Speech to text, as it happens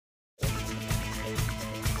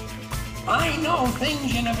I know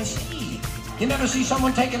things you never see. You never see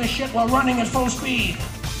someone taking a shit while running at full speed.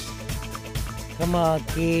 Come on,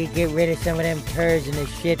 kid, get rid of some of them turds in the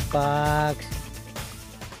shit box.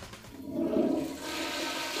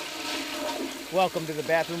 Welcome to the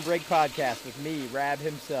Bathroom Break Podcast with me, Rab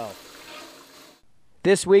himself.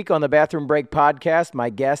 This week on the Bathroom Break Podcast, my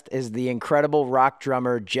guest is the incredible rock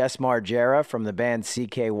drummer Jess Margera from the band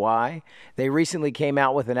CKY. They recently came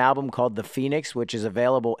out with an album called The Phoenix, which is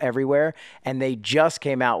available everywhere, and they just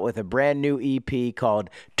came out with a brand new EP called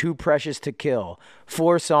Too Precious to Kill.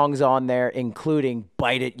 4 songs on there, including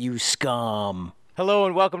Bite It, You Scum. Hello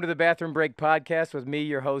and welcome to the Bathroom Break Podcast with me,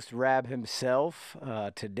 your host, Rab himself.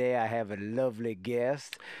 Today I have a lovely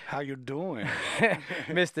guest. How you doing?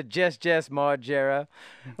 Mr. Jess Margera,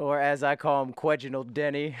 or as I call him, Queginald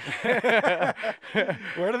Denny. Where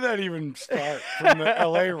did that even start? From the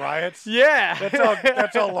LA riots? Yeah.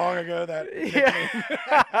 That's how long ago that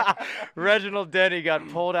Yeah. Reginald Denny got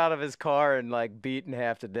pulled out of his car and like beaten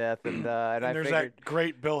half to death. And I there's figured... that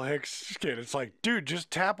great Bill Hicks skit. It's like, dude,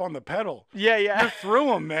 just tap on the pedal. Yeah. You're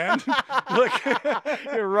through him, man. Look.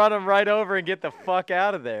 You run him right over and get the fuck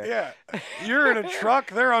out of there. Yeah. You're in a truck.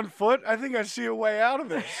 They're on foot. I think I see a way out of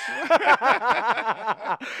this.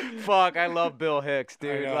 Fuck, I love Bill Hicks,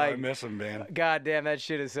 dude. I miss him, man. God damn, that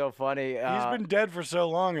shit is so funny. He's been dead for so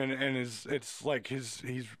long, and it's like he's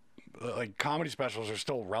like comedy specials are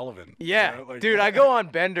still relevant. Yeah, you know? Like, dude, I go on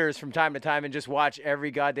benders from time to time and just watch every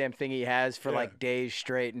goddamn thing he has for like days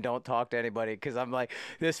straight and don't talk to anybody because I'm like,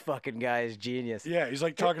 this fucking guy is genius. Yeah, he's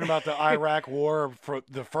like talking about the Iraq War for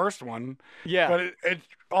the first one. Yeah, but it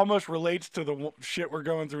almost relates to the shit we're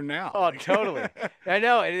going through now. Oh, totally. I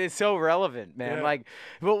know it's so relevant, man. Yeah. Like,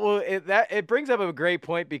 well, it brings up a great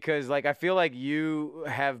point because, like, I feel like you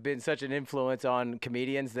have been such an influence on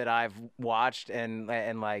comedians that I've watched and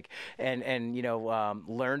you know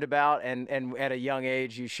learned about, and at a young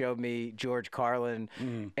age you showed me George Carlin,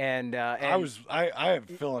 and I have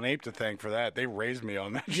Phil and Ape to thank for that. They raised me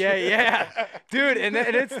on that. Yeah, dude, and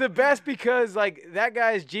it's the best because like that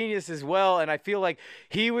guy is genius as well, and I feel like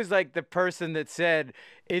he was like the person that said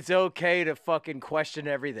it's okay to fucking question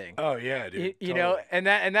everything. Oh yeah, dude. You know, and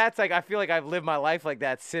that's like I feel like I've lived my life like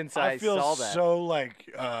that since I saw that. I feel so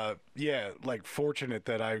like like fortunate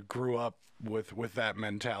that I grew up with that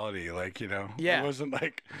mentality. Like, you know, yeah. It wasn't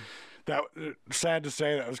like that. Sad to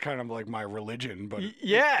say, that was kind of like my religion, but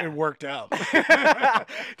yeah, it worked out. Dude,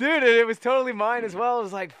 and it was totally mine as well. It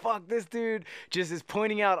was like, fuck, this dude just is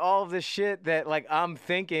pointing out all of this shit that like I'm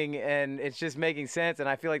thinking, and it's just making sense. And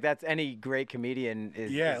I feel like that's any great comedian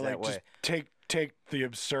is like that way. Just take the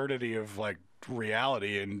absurdity of like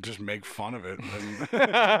reality and just make fun of it and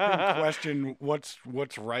question what's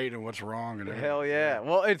right and what's wrong and everything. Hell yeah.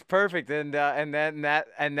 Well, it's perfect, and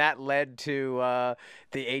that led to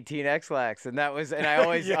the 18X-Lax, and that was, and I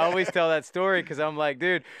always tell that story because I'm like,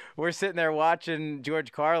 dude, we're sitting there watching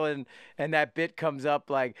George Carlin, and that bit comes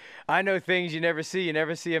up like, I know things you never see. You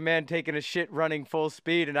never see a man taking a shit running full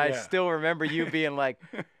speed, and I still remember you being like,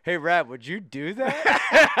 hey, Rab, would you do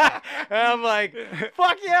that? And I'm like,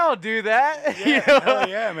 fuck yeah, I'll do that. Yeah, you know? hell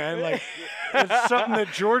yeah, man. Like, it's something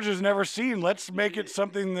that George has never seen. Let's make it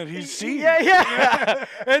something that he's seen. Yeah.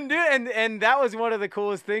 And dude, and that was one of the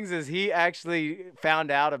coolest things is he actually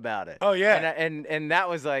found out about it. Oh yeah. And that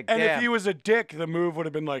was like, and damn. if he was a dick, the move would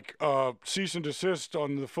have been like cease and desist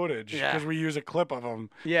on the footage because we use a clip of him.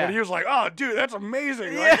 Yeah. But he was like, oh dude, that's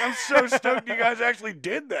amazing. Like, I'm so stoked you guys actually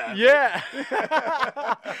did that. Yeah.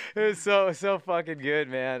 It was so fucking good,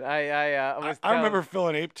 man. I remember Phil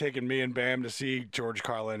and Ape taking me and Bam to see George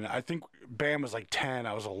Carlin. I think Bam was like 10,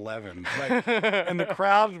 I was 11. Like, and the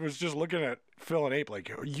crowd was just looking at Phil and Ape like,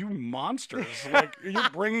 are you monsters? Like, are you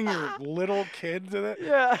bringing your little kid to that?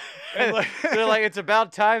 Yeah. And like, they're like, it's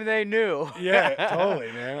about time they knew. Yeah,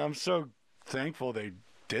 totally, man. I'm so thankful they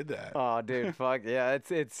did that. Oh, dude, fuck yeah,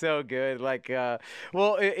 it's so good. Like,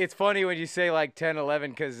 well, it's funny when you say like 10,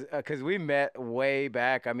 11, because we met way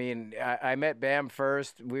back. I mean, I met Bam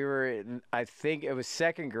first. We were, I think it was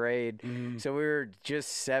second grade, so we were just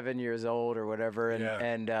 7 years old or whatever,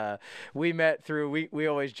 and we met through. We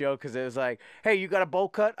always joke because it was like, hey, you got a bowl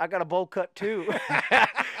cut? I got a bowl cut too.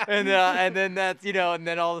 And then that's, you know, and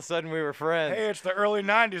then all of a sudden we were friends. Hey, it's the early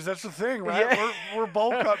 90s. That's the thing, right? Yeah. We're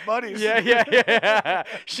bowl cut buddies. Yeah.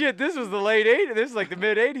 Shit, this was the late 80s. This is like the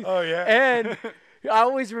mid 80s. Oh, yeah. And I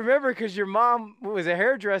always remember because your mom was a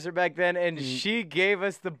hairdresser back then, and she gave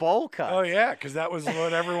us the bowl cut. Oh yeah, because that was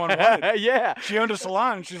what everyone wanted. Yeah. She owned a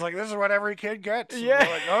salon, and she's like, "This is what every kid gets." And Yeah.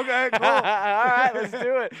 we're like, okay, cool. All right, let's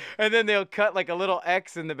do it. And then they'll cut like a little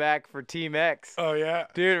X in the back for Team X. Oh yeah,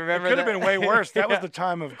 Dude, remember it could have that? been way worse. That was Yeah. the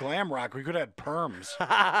time of glam rock. We could have had perms.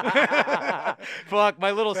 Fuck,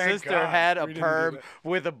 my little Thank sister God had a we didn't do perm that.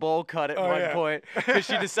 with a bowl cut at Oh, one yeah. point because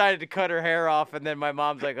she decided to cut her hair off, and then my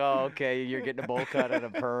mom's like, "Oh, okay, you're getting a bowl cut and a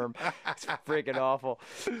perm." It's freaking awful.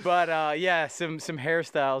 But yeah, some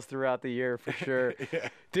hairstyles throughout the year for sure,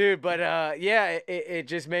 dude. But yeah, it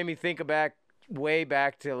just made me think way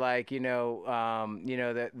back to like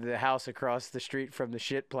the house across the street from the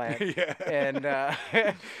shit plant. Yeah. And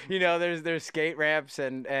there's skate ramps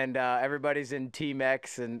and everybody's in Team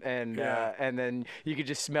X and then you could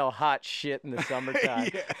just smell hot shit in the summertime.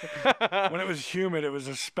 When it was humid, it was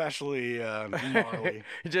especially gnarly.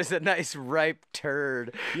 Just a nice ripe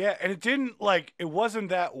turd. Yeah, and it wasn't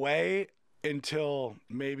that way until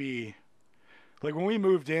maybe like when we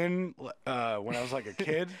moved in when I was like a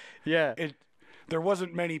kid. Yeah. There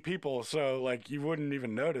wasn't many people, so like you wouldn't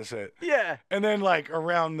even notice it. Yeah. And then like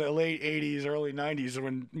around the late 80s, early 90s,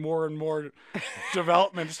 when more and more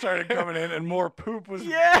development started coming in and more poop was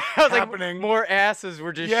Yeah. I was happening. like, more asses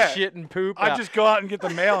were just Yeah. shitting poop I'd out. just go out and get the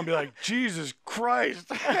mail and be like, Jesus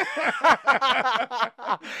Christ.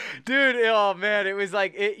 Dude, oh man, it was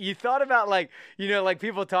like you thought about like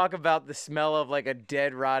people talk about the smell of like a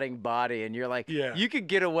dead rotting body, and you're like, Yeah. you could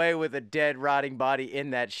get away with a dead rotting body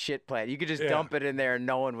in that shit plant. You could just Yeah. dump it in there and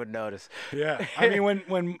no one would notice. Yeah. I mean,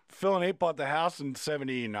 when Phil and Ape bought the house in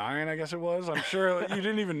 79, I guess it was, I'm sure you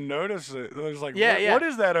didn't even notice it. It was like, Yeah, yeah. What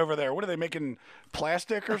is that over there? What are they making,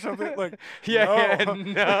 plastic or something? Like, Yeah,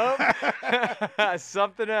 no. no,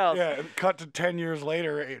 something else. Yeah, and cut to 10 years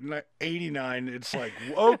later, 89, it's like,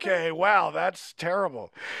 okay, wow, that's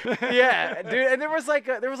terrible. Yeah, dude, and there was like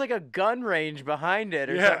a gun range behind it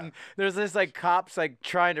or Yeah. something. There's this like cops like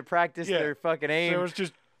trying to practice Yeah. their fucking aim. There was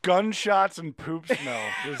just gunshots and poop smell.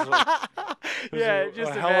 It was like, Yeah, a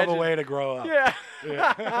just hell of a imagine. way to grow up. Yeah.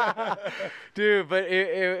 Yeah. Dude, but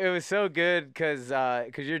it was so good because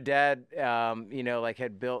your dad like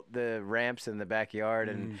had built the ramps in the backyard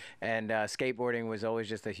and skateboarding was always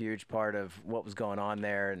just a huge part of what was going on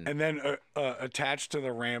there And then attached to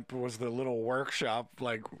the ramp was the little workshop,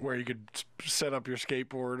 like where you could set up your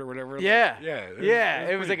skateboard or whatever. Like, yeah, yeah,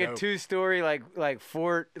 it was like pretty a dope. 2-story like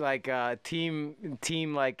fort like team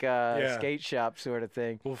like Yeah. skate shop sort of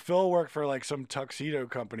thing. Well, Phil worked for like some tuxedo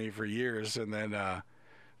company for years, and then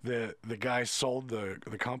the guy sold the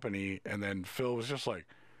company, and then Phil was just like,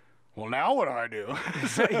 well, now what do I do?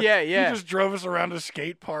 So Yeah. He just drove us around to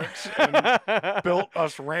skate parks and built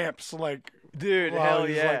us ramps, like, Dude, while hell he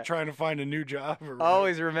was yeah. like trying to find a new job. Or I whatever.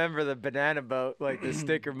 always remember the banana boat, like the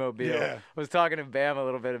sticker mobile. Yeah. I was talking to Bam a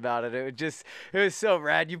little bit about it. It was so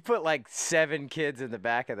rad. You put like 7 kids in the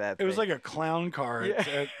back of that It was thing. like a clown car.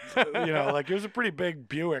 Yeah. Like it was a pretty big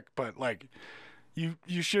Buick, but like you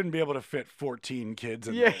shouldn't be able to fit 14 kids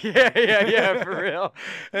in Yeah, there. yeah, for real.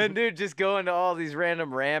 And dude, just going to all these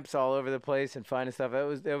random ramps all over the place and finding stuff.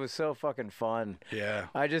 It was so fucking fun. Yeah.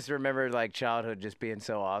 I just remember like childhood just being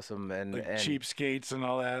so awesome and Like cheap skates and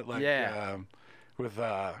all that. Like Yeah. with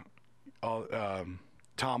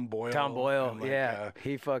Tom Boyle. Tom Boyle, and, like, yeah,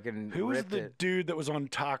 he fucking who was ripped the it. dude that was on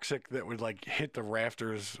Toxic that would like hit the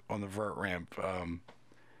rafters on the vert ramp?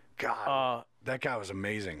 God, that guy was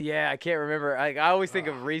amazing. Yeah, I can't remember. I always think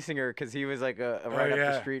of Riesinger because he was like right up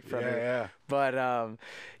the street from me. Yeah. But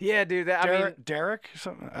yeah, dude. I mean, Derek?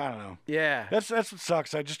 Something? I don't know. yeah. That's what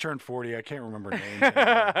sucks. I just turned 40. I can't remember names.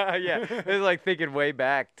 Yeah, it was like thinking way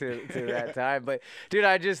back to that time. But dude,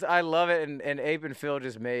 I love it, and Ape and Phil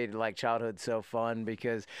just made like childhood so fun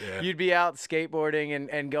because you'd be out skateboarding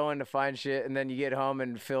and going to find shit, and then you get home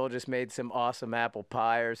and Phil just made some awesome apple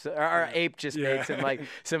pie, or Ape just made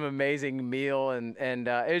some amazing meal, and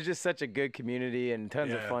it was just such a good community and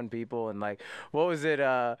tons of fun people, and like what was it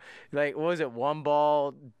one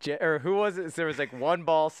ball or who was it? There was like one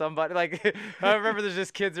ball somebody, like I remember there's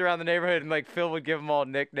just kids around the neighborhood and like Phil would give them all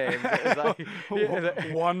nicknames. It was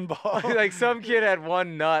like, one ball. like some kid had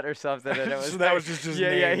one nut or something, and it was So that was just his yeah,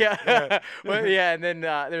 name. yeah. Well, yeah, and then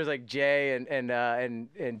there was like Jay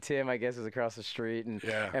and Tim, I guess, was across the street, and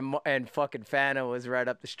fucking Fana was right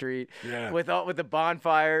up the street. Yeah. With the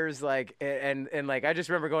bonfires, like and like I just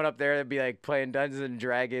remember going up there and be like playing Dungeons and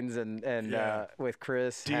Dragons and with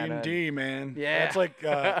Chris. Hannah, D&D, man. Yeah. That's like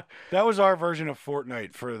that was our version of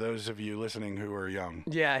Fortnite for those of you listening who are young.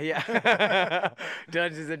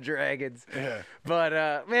 Dungeons and Dragons. Yeah.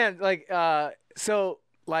 But man, like so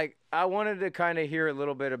like I wanted to kind of hear a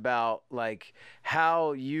little bit about like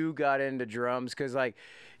how you got into drums, because like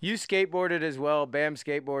you skateboarded as well. Bam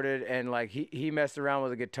skateboarded, and like he messed around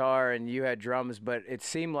with a guitar, and you had drums. But it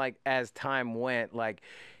seemed like as time went, like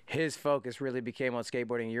his focus really became on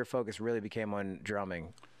skateboarding. Your focus really became on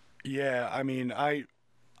drumming. Yeah, I mean, I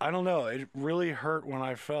don't know. It really hurt when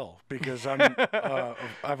I fell because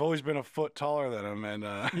I've always been a foot taller than him, and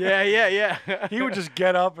Yeah. he would just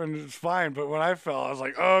get up and it's fine. But when I fell, I was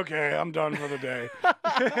like, okay, I'm done for the day.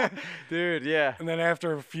 Dude, yeah. And then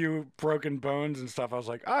after a few broken bones and stuff, I was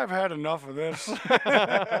like, I've had enough of this.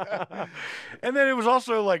 And then it was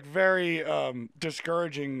also like very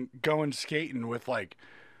discouraging going skating with like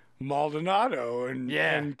Maldonado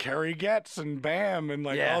and Kerry Getz and Bam and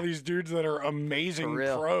like all these dudes that are amazing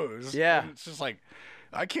pros. Yeah. And it's just like,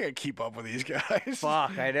 I can't keep up with these guys.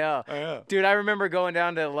 Fuck, I know. Yeah. Dude, I remember going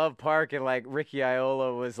down to Love Park and like Ricky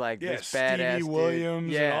Iola was like this badass Stevie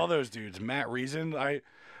Williams dude. and all those dudes. Matt Reason. I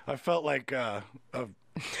felt like a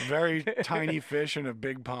very tiny fish in a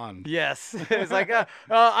big pond. Yes. It's like,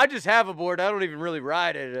 I just have a board. I don't even really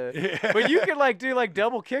ride it. But you can like do like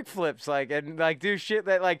double kick flips, like, and like do shit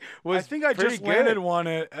that like was I think I pretty just good. landed one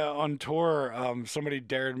on tour. Somebody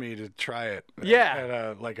dared me to try it.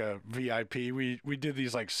 Yeah. At like a VIP. We did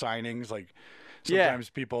these like signings. Like sometimes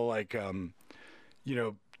people like, you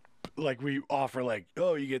know, like we offer like,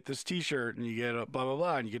 oh, you get this T-shirt and you get a blah blah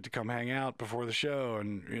blah, and you get to come hang out before the show,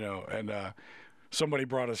 and you know, and somebody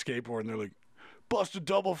brought a skateboard and they're like, bust a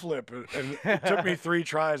double flip, and it took me 3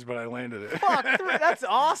 tries, but I landed it. Fuck, that's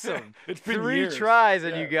awesome. It's been 3 years. tries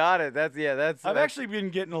and you got it. That's. I've actually been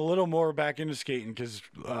getting a little more back into skating because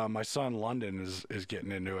my son London is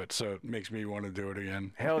getting into it, so it makes me want to do it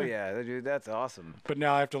again. Hell yeah, dude, that's awesome. But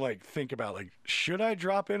now I have to like think about like, should I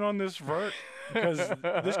drop in on this vert? Because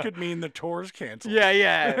this could mean the tour's canceled.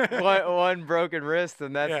 Yeah. One broken wrist,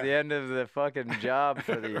 and that's the end of the fucking job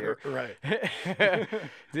for the year. Right.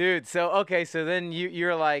 Dude, so then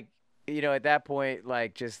you're like, you know, at that point,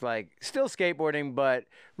 like just like still skateboarding, but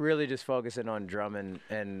really just focusing on drumming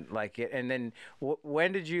and like it. And then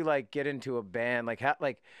when did you like get into a band? Like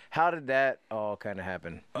how did that all kind of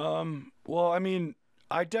happen? Well, I mean,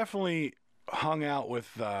 I definitely hung out with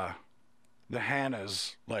the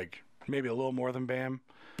Hannahs, like maybe a little more than Bam.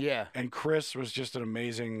 Yeah. And Chris was just an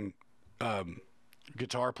amazing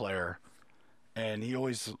guitar player, and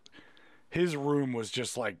his room was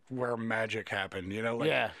just like where magic happened, you know?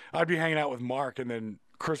 Like, I'd be hanging out with Mark, and then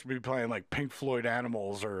Chris would be playing like Pink Floyd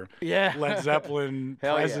Animals or Led Zeppelin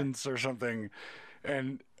Presence or something.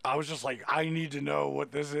 And I was just like, I need to know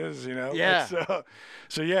what this is, you know? Yeah.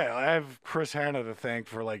 So yeah, I have Chris Hanna to thank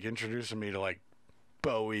for like introducing me to like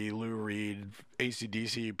Bowie, Lou Reed,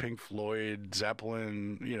 AC/DC, Pink Floyd,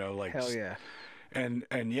 Zeppelin, you know, like. Hell yeah. And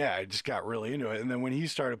yeah, I just got really into it. And then when he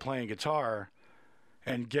started playing guitar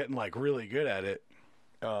and getting like really good at it,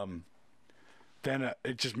 then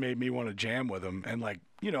it just made me want to jam with him. And like,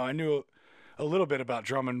 you know, I knew a little bit about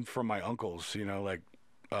drumming from my uncles, you know, like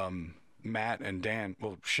Matt and Dan,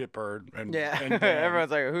 well, Shitbird and Dan.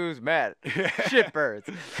 Everyone's like, who's Matt?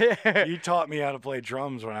 Shitbirds. He taught me how to play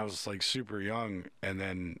drums when I was like super young, and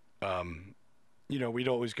then you know, we'd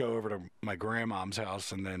always go over to my grandmom's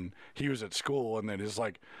house, and then he was at school, and then his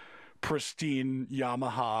like pristine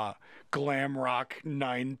Yamaha glam rock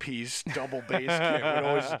 9-piece double bass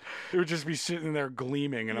kit would just be sitting there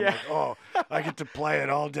gleaming, and I'm like, oh, I get to play it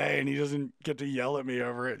all day, and he doesn't get to yell at me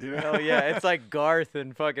over it, you know? Hell yeah, it's like Garth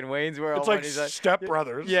and fucking Wayne's World. It's like Step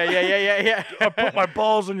Brothers. Yeah. I put my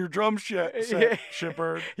balls on your drum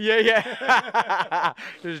Shitbird. Yeah.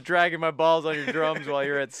 Just dragging my balls on your drums while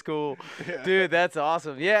you're at school. Yeah. Dude, that's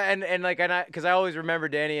awesome. Yeah, and like, because I always remember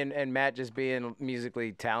Danny and Matt just being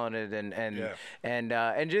musically talented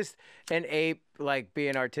and just an ape, like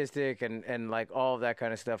being artistic and like all of that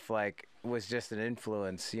kind of stuff, like was just an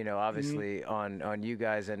influence, you know, obviously on you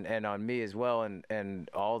guys and on me as well, and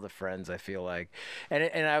all the friends, I feel like.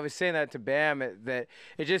 And I was saying that to Bam, that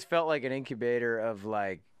it just felt like an incubator of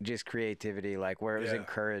like just creativity, like where it was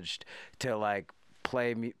encouraged to like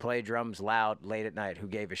play drums loud late at night. Who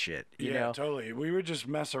gave a shit? You know? Totally. We would just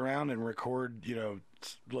mess around and record, you know,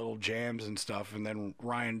 little jams and stuff, and then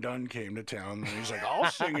Ryan Dunn came to town, and he's like, I'll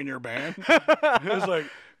sing in your band. It was like,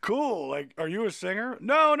 cool, like, are you a singer?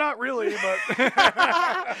 No, not really, but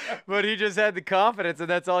but he just had the confidence, and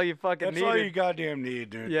that's all you fucking needed. That's all you goddamn need,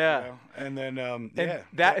 dude. Yeah. You know? And then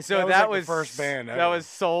that was the first band ever. That was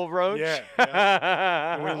Soul Roach.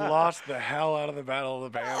 Yeah. And we lost the hell out of the Battle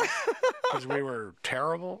of the Bands because we were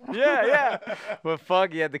terrible. Yeah. But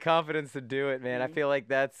fuck, you had the confidence to do it, man. I feel like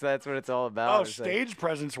that's what it's all about. Oh, stage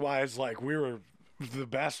presence wise, like we were the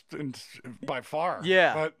best by far.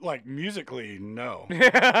 Yeah. But like musically, no.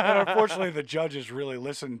 And unfortunately, the judges really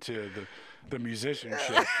listened to the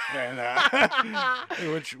musicianship, and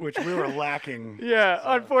which we were lacking. Yeah,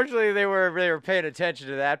 unfortunately, they were paying attention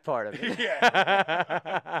to that part of it.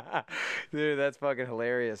 Yeah. Dude, that's fucking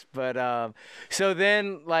hilarious. But so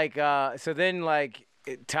then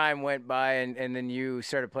time went by, and then you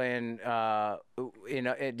started playing.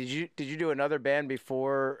 Did you do another band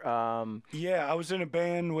before? Yeah, I was in a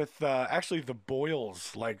band with actually the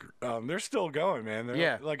Boyles. Like they're still going, man.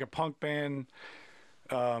 They're like a punk band.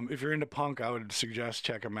 If you're into punk, I would suggest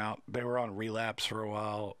check them out. They were on Relapse for a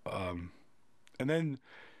while, and then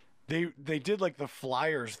they did like the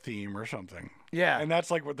Flyers theme or something. Yeah, and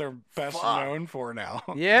that's like what they're best known for now.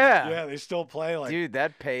 Yeah, yeah, they still play like. Dude,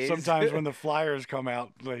 that pays. Sometimes when the Flyers come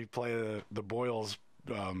out, they play the Boyles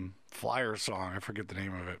Flyer song. I forget the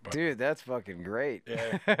name of it. But. Dude, that's fucking great.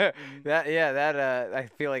 Yeah. I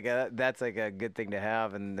feel like that's like a good thing to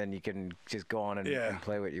have, and then you can just go on and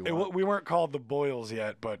play what you want. We weren't called the Boyles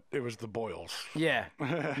yet, but it was the Boyles. Yeah.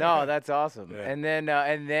 No, that's awesome. Yeah. And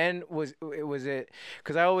then was it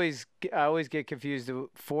because I always get confused with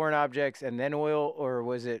Foreign Objects and then Oil, or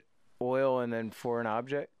was it Oil and then Foreign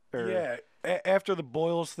Object? Or? Yeah. After the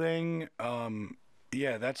Boyles thing,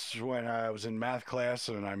 yeah, that's when I was in math class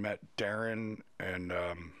and I met Darren, and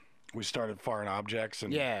we started Foreign Objects.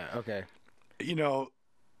 And yeah, okay. You know,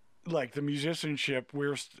 like the musicianship, we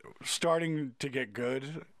were starting to get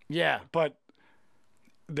good. Yeah. But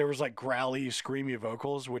there was like growly, screamy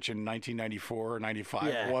vocals, which in 1994 or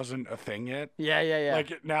 95 wasn't a thing yet. Yeah.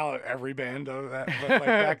 Like now every band does that. But like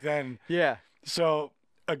back then. Yeah. So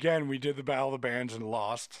again, we did the Battle of the Bands and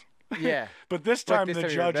lost. Yeah. But this time the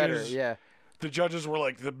judges. Yeah. The judges were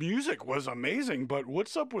like, the music was amazing, but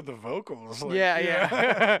what's up with the vocals? Like,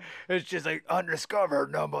 yeah. It's just like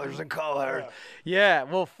undiscovered numbers and colors. Yeah.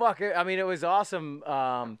 Well, fuck it. I mean, it was awesome.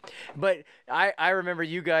 But I remember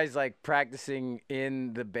you guys like practicing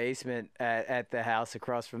in the basement at the house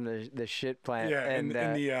across from the shit plant. Yeah, and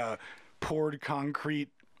in the poured concrete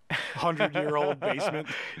 100-year-old basement.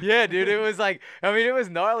 Yeah, dude, it was like, I mean, it was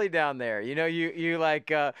gnarly down there. You know, you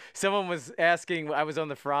like, someone was asking, I was on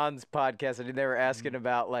the Franz podcast, and they were asking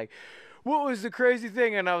about like, what was the crazy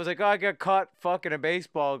thing? And I was like, oh, I got caught fucking a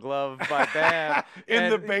baseball glove by Bam.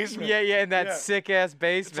 In the basement. Yeah, in that sick-ass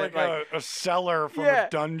basement. It's like a cellar from a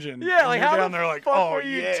dungeon. Yeah, like how down the there like, fuck oh, were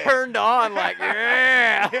you turned on? Like,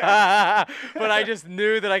 yeah. But I just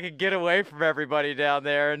knew that I could get away from everybody down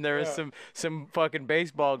there, and there was some fucking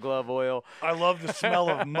baseball glove oil. I love the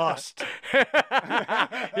smell of must.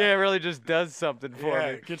 Yeah, it really just does something for me.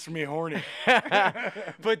 It gets me horny.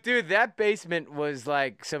 But, dude, that basement was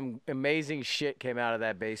like some amazing shit came out of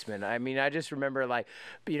that basement. I mean, I just remember like,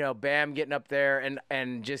 you know, Bam getting up there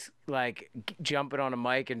and just like jumping on a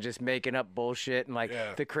mic and just making up bullshit, and like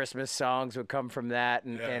the Christmas songs would come from that,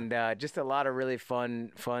 and just a lot of really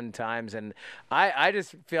fun times. And I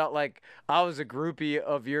just felt like I was a groupie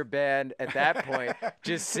of your band at that point,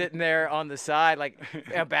 just sitting there on the side, like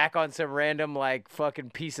back on some random like fucking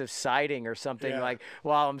piece of siding or something, like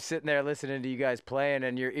while I'm sitting there listening to you guys playing,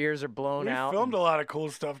 and your ears are blown out. We filmed a lot of cool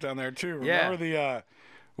stuff down there too. Yeah. Remember the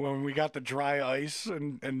when we got the dry ice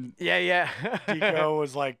and Dico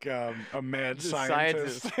was like a mad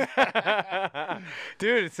scientist.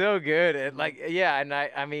 Dude, it's so good. And like, and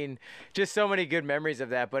I mean, just so many good memories of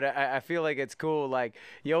that. But I feel like it's cool. Like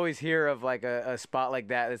you always hear of like a spot like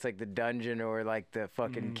that. It's like the dungeon or like the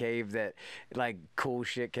fucking cave that like cool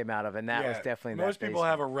shit came out of. And that was definitely most that people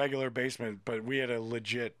basement. have a regular basement, but we had a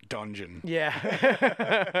legit dungeon.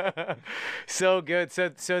 Yeah. So good. So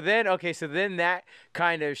then that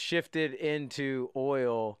kind of shifted into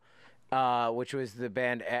Oil, which was the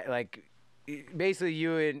band like basically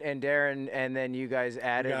you and Darren, and then you guys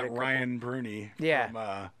added we got Ryan Bruni. Yeah.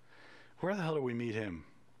 From, where the hell did we meet him?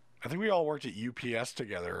 I think we all worked at UPS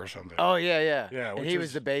together or something. Oh yeah. Yeah, and he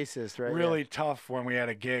was the bassist, right? Really tough when we had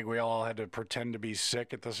a gig. We all had to pretend to be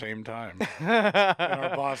sick at the same time. And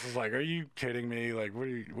our boss was like, "Are you kidding me? Like, what are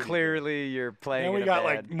you?" Clearly, you're playing. And we in a got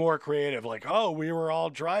band. like more creative. Like, oh, we were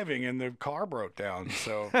all driving and the car broke down.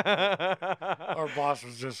 So our boss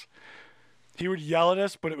was just. He would yell at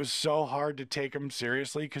us, but it was so hard to take him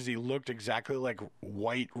seriously because he looked exactly like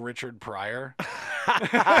white Richard Pryor.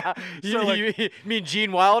 You mean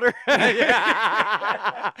Gene Wilder?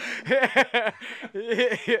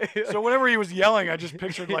 So whenever he was yelling, I just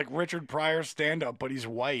pictured like Richard Pryor stand up, but he's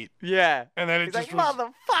white. Yeah. And then He's just like,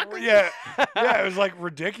 was, motherfucker. Yeah, it was like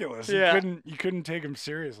ridiculous. Yeah. You couldn't take him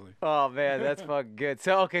seriously. Oh man, that's fucking good.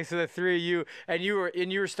 So the three of you, and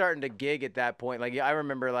you were starting to gig at that point. Like I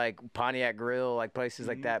remember like Pontiac Grill, like places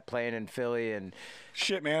like that, playing in Philly, and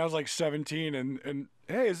Shit, man, I was like 17, and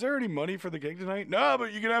hey, is there any money for the gig tonight? No,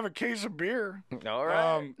 but you can have a case of beer. all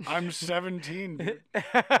right. I'm 17, dude.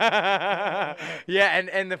 Yeah,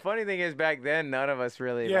 and the funny thing is, back then, none of us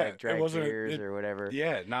really Yeah, like it drank wasn't- beers or whatever.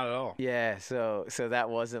 Yeah, not at all. Yeah, so that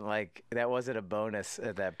wasn't a bonus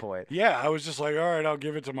at that point. Yeah, I was just like, all right, I'll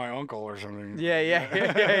give it to my uncle or something.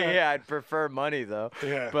 Yeah. I'd prefer money though.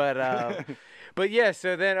 Yeah. But yeah.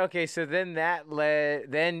 So then that led.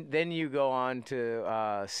 Then you go on to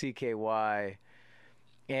CKY,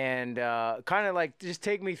 and kind of like just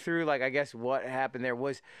take me through like I guess what happened there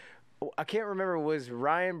was. I can't remember. Was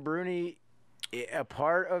Ryan Bruni a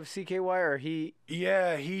part of CKY or he?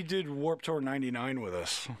 Yeah, he did Warped Tour 99 with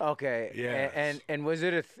us. Okay. Yeah. And was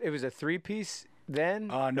it it was a 3-piece then?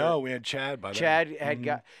 No, we had Chad by then. Chad had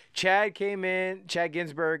got Chad came in. Chad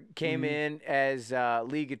Ginsberg came in as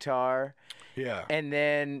lead guitar, Yeah. and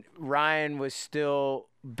then Ryan was still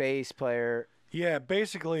bass player. Yeah,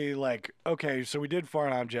 basically, like, okay, so we did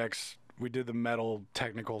Foreign Objects. We did the metal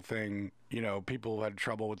technical thing. You know, people had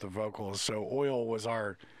trouble with the vocals. So Oil was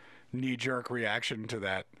our knee-jerk reaction to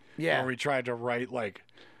that. Yeah. Where we tried to write, like,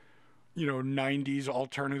 90s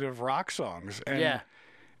alternative rock songs. And,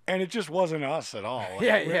 And it just wasn't us at all.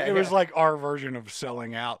 Like, it was like our version of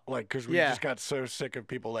selling out, like, because we just got so sick of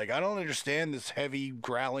people like, I don't understand this heavy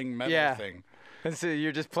growling metal thing. And so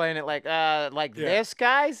you're just playing it like this,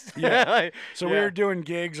 guys? Yeah. So we were doing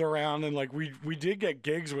gigs around, and like we did get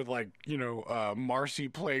gigs with like Marcy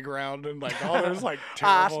Playground and like all those like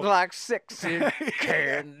terrible. like 6 in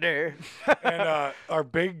candy. And our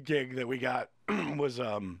big gig that we got was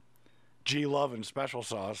G Love and Special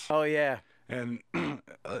Sauce. Oh yeah. And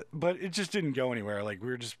but it just didn't go anywhere. Like we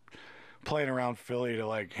were just playing around Philly to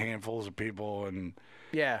like handfuls of people, and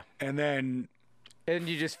then. And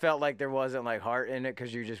you just felt like there wasn't like heart in it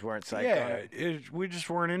because you just weren't psyched on it. We just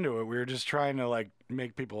weren't into it. We were just trying to like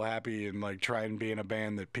make people happy and like try and be in a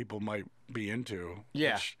band that people might be into.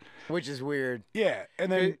 Yeah, which is weird. Yeah,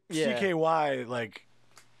 and then CKY, like,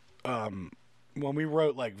 when we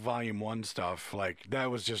wrote like Volume 1 stuff, like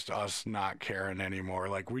that was just us not caring anymore.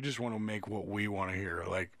 Like we just want to make what we want to hear.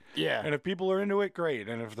 Like, and if people are into it, great.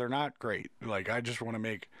 And if they're not, great. Like I just want to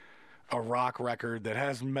make a rock record that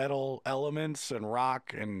has metal elements and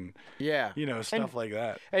rock and stuff like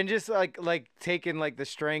that. And just like taking like the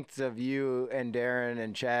strengths of you and Darren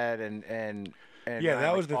and Chad and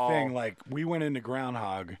that was the thing. Like we went into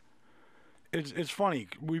Groundhog. It's funny.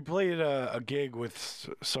 We played a gig with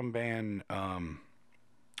some band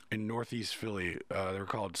in Northeast Philly. They were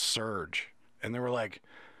called Surge, and they were like,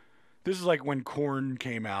 this is like when Korn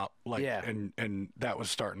came out, like and that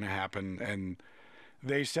was starting to happen, and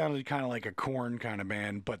they sounded kind of like a Korn kind of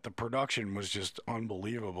band, but the production was just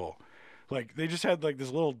unbelievable. Like they just had like this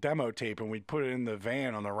little demo tape, and we'd put it in the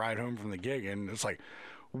van on the ride home from the gig, and it's like,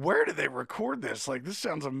 where did they record this? Like this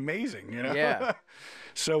sounds amazing, you know? Yeah.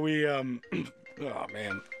 So we, oh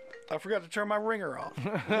man, I forgot to turn my ringer off.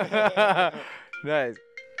 Nice.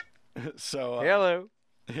 So hello.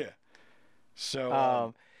 Yeah.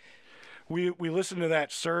 So we listened to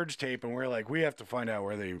that Surge tape, and we're like, we have to find out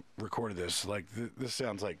where they recorded this. Like this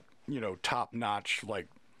sounds like top notch, like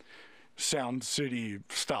Sound City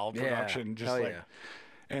style production. Just like,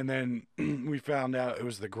 and then we found out it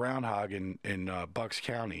was the Groundhog in Bucks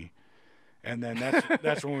County, and then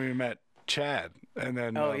that's when we met Chad, and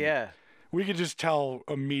then we could just tell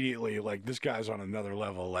immediately like this guy's on another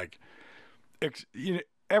level. Like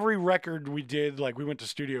every record we did, like we went to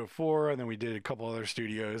Studio 4, and then we did a couple other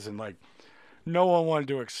studios, and like no one wanted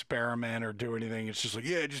to experiment or do anything. It's just like,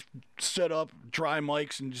 just set up dry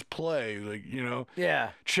mics and just play, like, Yeah.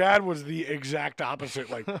 Chad was the exact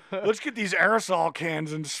opposite. Like, let's get these aerosol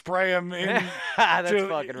cans and spray them in. That's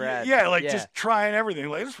fucking rad. Yeah, just trying everything.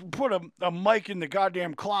 Like, let's put a mic in the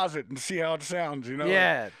goddamn closet and see how it sounds,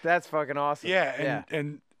 Yeah, that's fucking awesome. Yeah,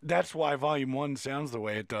 and that's why Volume 1 sounds the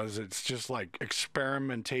way it does. It's just like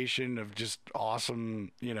experimentation of just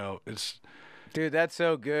awesome, it's... Dude, that's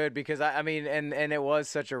so good because I mean, and it was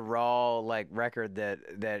such a raw like record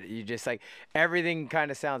that you just like everything kind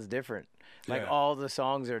of sounds different. Like all the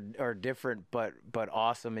songs are different, but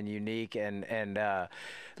awesome and unique. And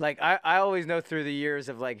like I always know through the years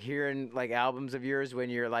of like hearing like albums of yours when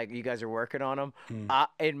you're like you guys are working on them.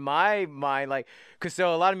 In my mind, like, cause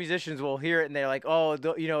so a lot of musicians will hear it and they're like, oh,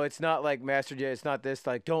 it's not like mastered yet. It's not this.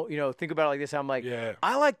 Like, don't think about it like this. I'm like,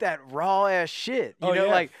 I like that raw ass shit. You know,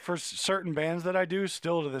 like for certain bands that I do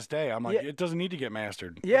still to this day, I'm like, it doesn't need to get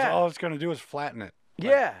mastered. Yeah, all it's gonna do is flatten it.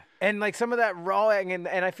 Yeah, and like some of that raw, and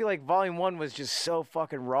I feel like Volume 1 was just so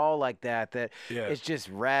fucking raw like that it's just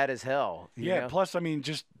rad as hell. You know? Plus, I mean,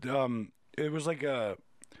 just it was like the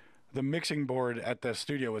mixing board at the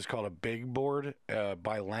studio was called a big board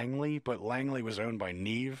by Langley, but Langley was owned by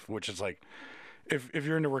Neve, which is like, if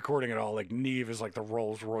you're into recording at all, like Neve is like the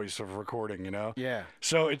Rolls Royce of recording, you know? Yeah.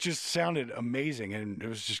 So it just sounded amazing, and it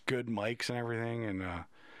was just good mics and everything, and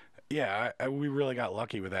yeah, we really got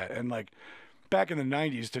lucky with that. And like back in the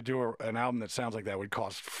 '90s, to do an album that sounds like that would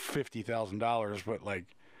cost $50,000, but like,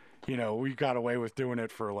 you know, we got away with doing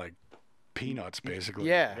it for like peanuts, basically.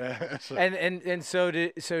 Yeah. So- And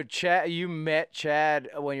so Chad, you met Chad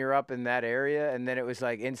when you're up in that area, and then it was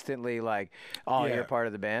like instantly like, oh, Yeah. you're part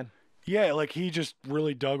of the band. Yeah, like he just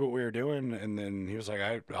really dug what we were doing, and then he was like,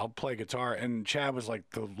 I'll play guitar. And Chad was like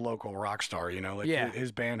the local rock star, you know, like Yeah.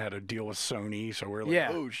 his band had a deal with Sony, so we're like, Yeah.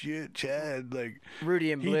 oh shit, Chad, like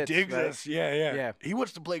Rudy and he Blitz. digs right? us. Yeah. Yeah. He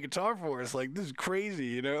wants to play guitar for us. Like, this is crazy,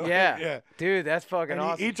 you know? Yeah. Yeah. Dude, that's fucking And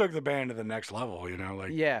awesome. he took the band to the next level, you know, like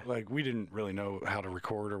Yeah. like we didn't really know how to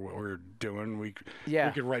record or what we were doing. We Yeah.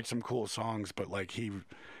 could write some cool songs, but like he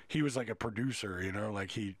was like a producer, you know, like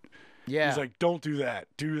he's like, don't do that,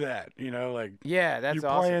 do that, you know, like Yeah, that's you're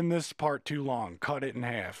awesome. playing this part too long, cut it in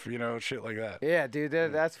half, you know, shit like that. Yeah, dude,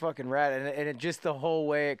 that's fucking rad, and it just the whole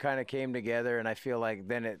way it kind of came together, and I feel like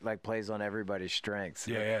then it like plays on everybody's strengths.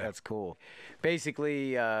 Yeah. That's cool.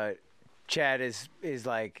 Basically, Chad is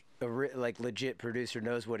like like legit producer,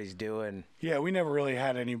 knows what he's doing. Yeah, we never really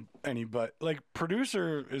had any but like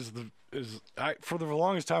producer is for the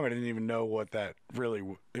longest time I didn't even know what that really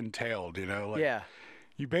entailed, you know, like Yeah,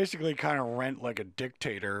 you basically kind of rent like a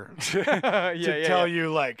dictator yeah, to tell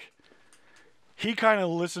you, like, he kind of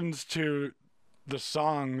listens to the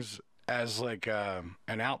songs as like an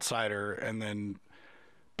outsider, and then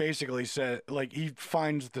basically said, like, he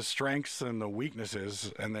finds the strengths and the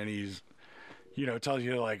weaknesses, and then he's, you know, tells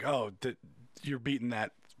you like, oh, you're beating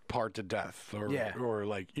that part to death, or Yeah. or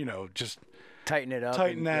like, you know, just tighten it up.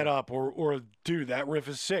 tighten that up, or dude, that riff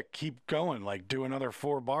is sick, keep going, like do another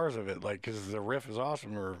 4 bars of it, like, because the riff is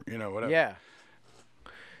awesome, or you know, whatever. Yeah.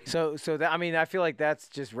 So that, I mean, I feel like that's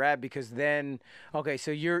just rad, because then, okay,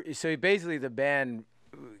 so basically the band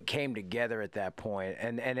came together at that point,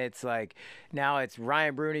 and it's like now it's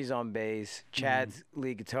Ryan Bruni's on bass, Chad's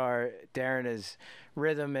lead guitar, Darren is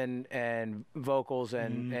rhythm and vocals,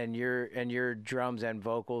 and your drums and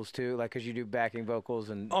vocals too, like, because you do backing vocals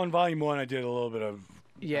and On volume 1, I did a little bit of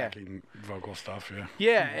Yeah. backing vocal stuff. Yeah.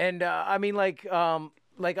 yeah, and I mean, like I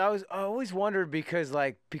always wondered, because of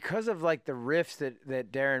like the riffs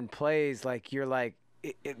that Darren plays, like you're like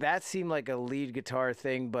that seemed like a lead guitar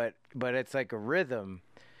thing, but it's like a rhythm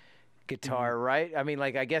guitar, right? I mean,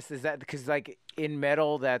 like, I guess is that because like in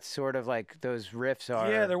metal, that's sort of like those riffs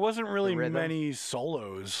are. Yeah, there wasn't really rhythm. many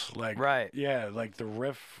solos. Like, Right. Yeah, like the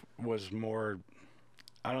riff was more.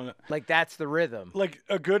 I don't know. like that's the rhythm. Like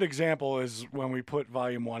a good example is when we put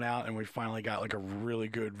volume 1 out and we finally got like a really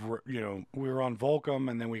good, you know, we were on Volcom,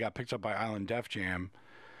 and then we got picked up by Island Def Jam.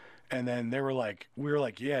 And then we were like,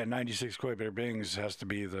 yeah, 96 Koi Bitter Bings has to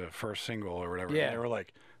be the first single or whatever. Yeah. And they were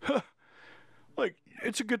like, huh, like,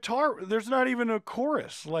 it's a guitar. There's not even a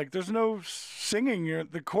chorus. Like, there's no singing.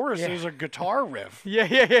 The chorus Yeah. is a guitar riff. Yeah.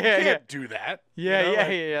 You can't do that. you know,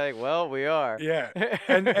 like- Like, well, we are. Yeah,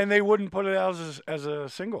 and they wouldn't put it out as a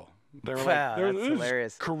single. They were Wow, like, that's "This is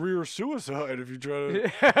hilarious." career suicide if you try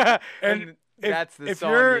to." and if- that's the if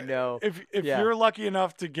song, you're, you know. If Yeah. you're lucky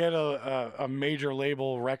enough to get a major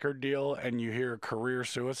label record deal and you hear career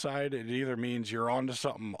suicide, it either means you're onto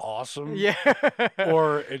something awesome, Yeah.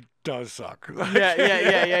 or it does suck.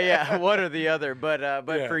 yeah. One or the other. But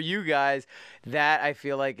Yeah. for you guys, that I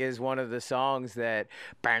feel like is one of the songs that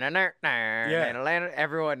everyone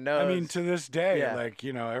knows. I mean, to this day, Yeah. like,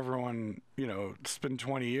 you know, everyone, you know, it's been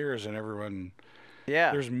 20 years and everyone.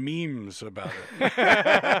 yeah. There's memes about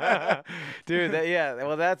it. Dude,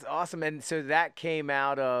 well, that's awesome. And so that came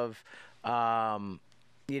out of,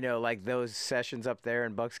 you know, like those sessions up there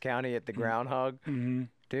in Bucks County at the Groundhog. Mm-hmm.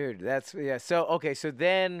 Dude, that's, yeah. So, okay, so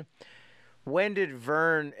then when did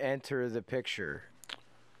Vern enter the picture?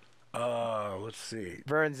 Let's see.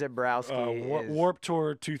 Vern Zebrowski. is, Warp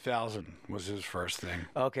Tour 2000 was his first thing.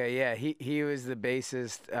 Okay, yeah, he was the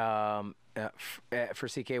bassist for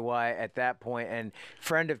CKY at that point, and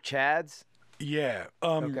friend of Chad's. Yeah.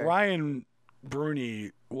 Okay. Ryan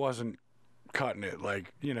Bruni wasn't cutting it.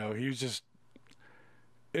 Like, you know, he was just.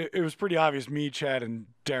 It was pretty obvious. Me, Chad, and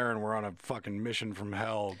Darren were on a fucking mission from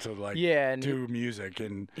hell to like And do music,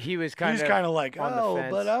 and he was he's kind of like, on the oh,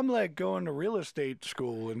 fence. but I'm like going to real estate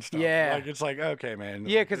school and stuff. Yeah. Like, it's like, okay, man.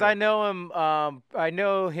 Yeah, because I know him. I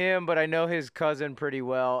know him, but I know his cousin pretty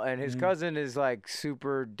well, and his cousin is like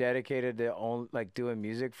super dedicated to like doing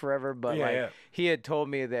music forever. But Yeah, like yeah. he had told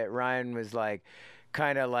me that Ryan was like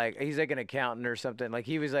kind of like he's like an accountant or something. Like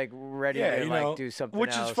he was like ready to like do something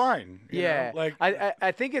which else. is fine. You know? Like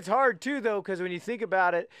I think it's hard too though, because when you think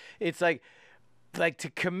about it, it's like to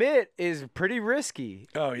commit is pretty risky.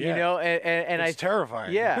 Oh yeah, you know, and it's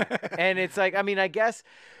terrifying. Yeah, and it's like I mean I guess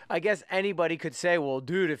anybody could say, well,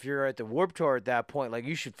 dude, if you're at the Warped Tour at that point, like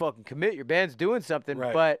you should fucking commit. Your band's doing something,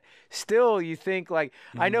 right. But still, you think like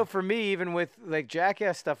I know for me, even with like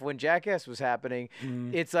Jackass stuff, when Jackass was happening,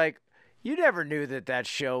 it's like. You never knew that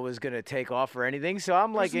show was going to take off or anything. So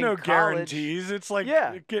I'm like, there's no guarantees. It's like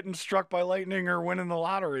getting struck by lightning or winning the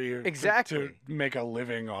lottery. Exactly. To make a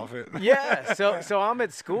living off it. Yeah. So I'm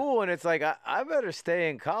at school and it's like, I better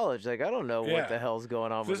stay in college. Like, I don't know what the hell's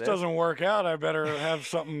going on with this. If this doesn't work out, I better have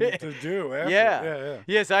something to do after. Yeah.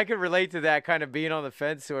 Yes, I could relate to that kind of being on the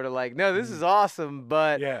fence, sort of like, no, this is awesome,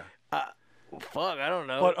 but fuck, I don't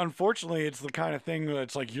know. But unfortunately, it's the kind of thing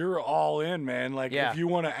that's like you're all in, man. Like if you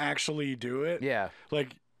want to actually do it,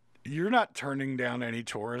 like you're not turning down any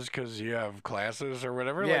tours because you have classes or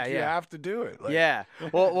whatever. Yeah, like you have to do it. Like, yeah.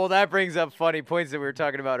 Well, that brings up funny points that we were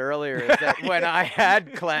talking about earlier. Is that when I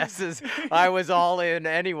had classes, I was all in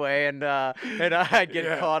anyway, and I'd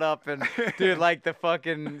get caught up in, dude, like the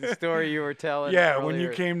fucking story you were telling. Yeah, earlier. when you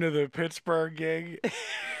came to the Pittsburgh gig.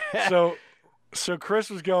 So Chris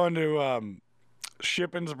was going to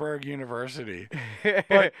Shippensburg University.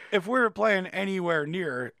 But if we were playing anywhere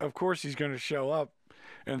near, of course he's going to show up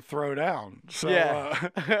and throw down. So,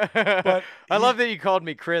 but I love that you called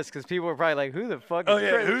me Chris because people were probably like, who the fuck is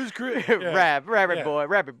Chris? Who's Chris? Rabbit boy.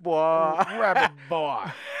 Rabbit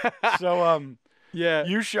boy. So,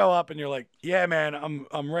 you show up and you're like, yeah, man,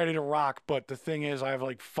 I'm ready to rock. But the thing is, I have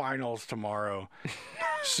like finals tomorrow.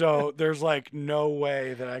 So there's like no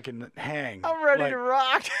way that I can hang. I'm ready to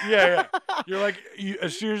rock. Yeah. You're like,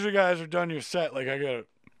 as soon as you guys are done your set, like I got to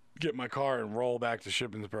get my car and roll back to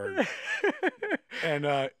Shippensburg.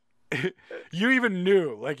 And you even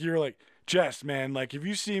knew, like you were like, Jess, man, like if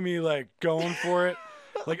you see me like going for it,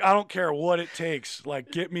 like I don't care what it takes,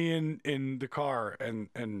 like get me in the car and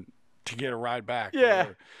to get a ride back. Yeah.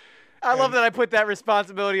 I love that I put that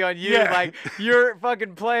responsibility on you. Yeah. Like you're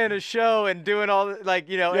fucking playing a show and doing all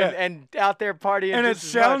and out there partying. And it's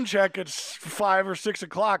sound check. It's 5 or 6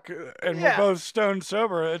 o'clock, and we're both stone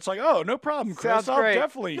sober. It's like, oh, no problem, Chris. I'll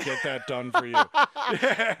definitely get that done for you.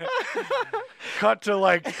 Cut to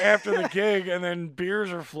like after the gig, and then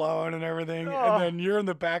beers are flowing and everything, and then you're in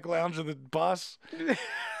the back lounge of the bus,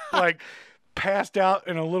 like passed out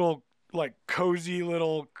in a little. Like cozy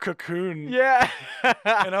little cocoon. Yeah.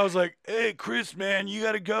 And I was like, hey, Chris, man, you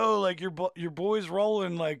got to go. Like your boy's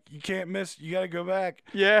rolling. Like you can't miss. You got to go back.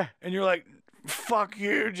 Yeah. And you're like, fuck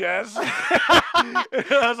you, Jess. I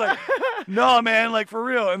was like, no, man, like for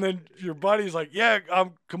real. And then your buddy's like, yeah,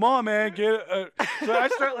 come on, man, get it. So I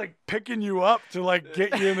start like picking you up to like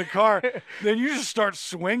get you in the car. Then you just start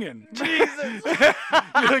swinging. Jesus.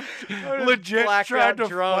 You're like legit tried to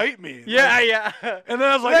fight me. Yeah, like, yeah. And then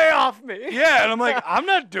I was like, lay off me. Yeah, and I'm like, I'm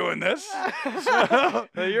not doing this. So,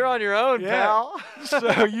 well, you're on your own, pal.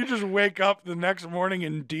 So you just wake up the next morning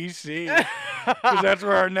in D.C. because that's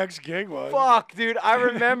where our next gig was. Fuck, dude. I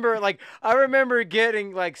remember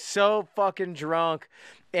getting like so fucking drunk.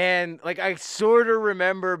 And like I sort of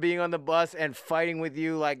remember being on the bus and fighting with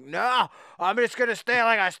you, like, no, I'm just gonna stay.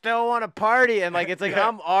 Like I still want to party, and like it's like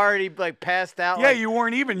I'm already like passed out. Yeah, like, you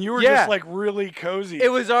weren't even. You were just like really cozy.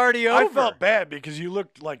 It was already over. I felt bad because you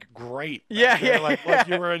looked like great. Yeah. Like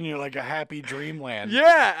you were in like a happy dreamland.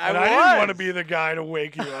 Yeah, I didn't want to be the guy to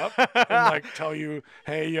wake you up and like tell you,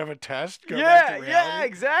 hey, you have a test. Go back to reality. Yeah,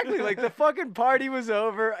 exactly. Like the fucking party was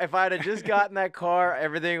over. If I'd have just gotten that car,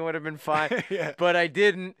 everything would have been fine. But I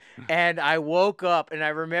didn't. And I woke up and I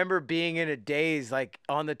remember being in a daze, like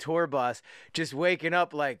on the tour bus, just waking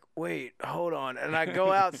up like, wait, hold on. And I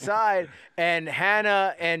go outside and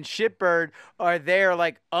Hannah and Shitbird are there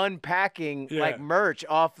like unpacking like merch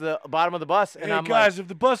off the bottom of the bus. And hey, I'm guys, like, if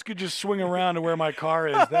the bus could just swing around to where my car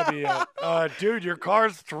is, that'd be dude, your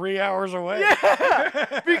car's 3 hours away.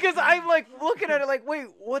 Yeah, because I'm like looking at it like, wait,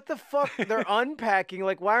 what the fuck? They're unpacking.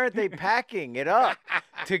 Like, why aren't they packing it up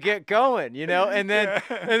to get going, you know? And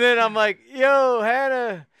then I'm like, yo,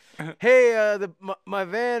 Hannah, hey, my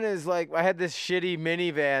van is like, I had this shitty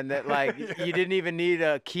minivan that like you didn't even need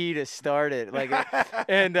a key to start it, like,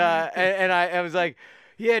 and I was like,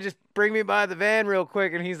 yeah, just bring me by the van real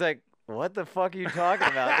quick, and he's like, what the fuck are you talking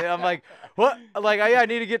about? And I'm like, what? Like, I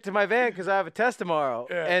need to get to my van because I have a test tomorrow,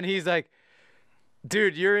 and he's like,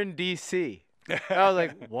 dude, you're in D.C. And I was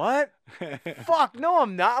like, what? Fuck, no,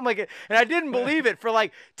 I'm not. I'm like, and I didn't believe it. For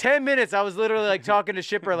like 10 minutes, I was literally like talking to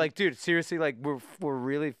Shipper, like, dude, seriously, like, we're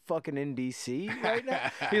really fucking in DC right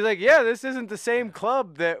now? He's like, yeah, this isn't the same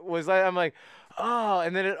club that was like, I'm like, oh,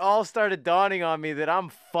 and then it all started dawning on me that I'm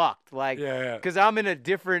fucked, like, because I'm in a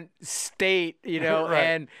different state, you know,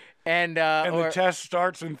 Right. and the test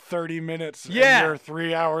starts in 30 minutes. Yeah. And you're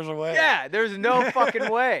 3 hours away. Yeah, there's no fucking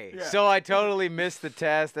way. So I totally missed the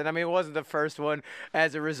test, and I mean, it wasn't the first one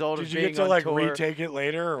as a result Did of you being get to on like tour. retake it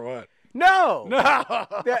later or what? No, No.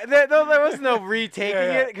 there was no retaking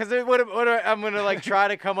Yeah. it because I'm gonna like try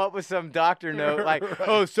to come up with some doctor note like,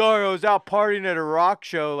 oh, sorry, I was out partying at a rock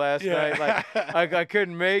show last night, like I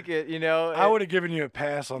couldn't make it, you know. I would have given you a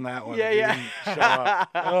pass on that one. Yeah, if you yeah. didn't show up.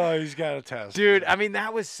 Oh, he's got a test. Dude, I mean,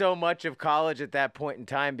 that was so much of college at that point in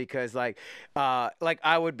time because, like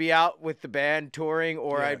I would be out with the band touring,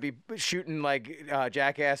 or Yeah. I'd be shooting like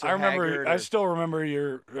Jackass or I remember. Haggard I or- still remember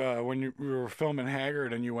your when we were filming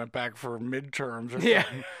Haggard and you went back for midterms or Yeah.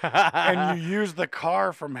 something, and you used the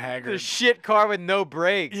car from Haggard. the shit car with no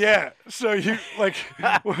brakes. Yeah. So you like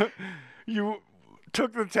you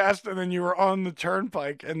took the test and then you were on the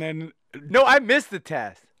turnpike and then No, I missed the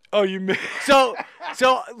test. oh you missed. So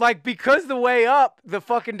like because the way up, the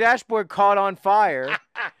fucking dashboard caught on fire,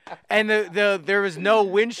 and there was no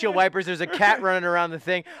windshield wipers. There's a cat running around the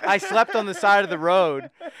thing. I slept on the side of the road,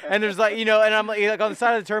 and there's like, you know, and I'm like on the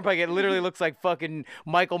side of the turnpike. It literally looks like fucking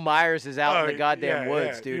Michael Myers is out in the goddamn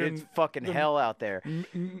woods, dude. You're It's fucking hell out there.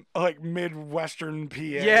 Like Midwestern PA.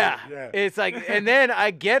 Yeah. It's like, and then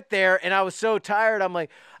I get there and I was so tired. I'm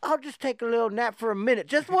like, I'll just take a little nap for a minute,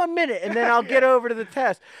 just 1 minute, and then I'll get over to the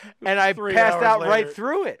test. And I 3 passed hours out later. right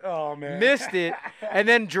through it. Oh man. Missed it, and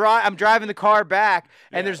then I'm driving the car back,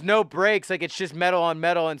 and there's no brakes, like it's just metal on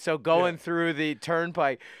metal, and so going through the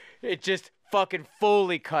turnpike, it just fucking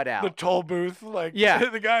fully cut out. The toll booth, like Yeah.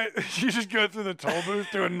 the guy. You just go through the toll booth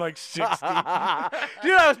doing like 60. Dude,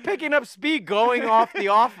 I was picking up speed going off the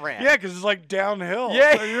off ramp. Yeah, because it's like downhill.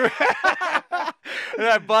 Yeah. So you're- And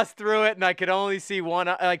I bust through it, and I could only see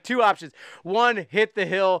like two options. One, hit the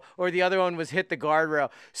hill, or the other one was hit the guardrail.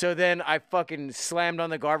 So then I fucking slammed on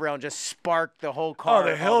the guardrail and just sparked the whole car. oh,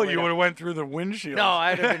 the all hill! way You down. would have went through the windshield. No,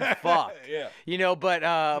 I'd have been fucked. Yeah. You know, but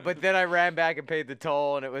then I ran back and paid the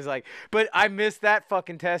toll, and it was like, but I missed that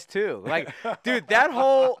fucking test too. Like, dude, that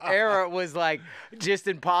whole era was like just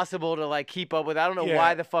impossible to like keep up with. I don't know Yeah.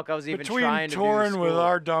 why the fuck I was even Between trying to touring do with school.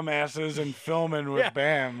 our dumbasses and filming with Yeah.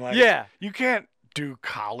 Bam, like Yeah. you can't do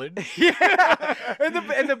college. Yeah, and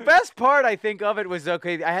the best part I think of it was,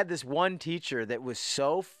 okay, I had this one teacher that was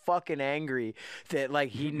so fucking angry that like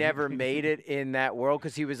he never made it in that world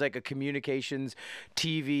because he was like a communications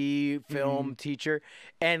TV film teacher,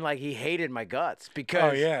 and like he hated my guts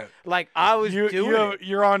because yeah. like I was doing it.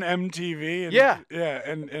 You're on MTV. And, Yeah. yeah,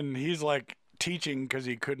 and he's like teaching because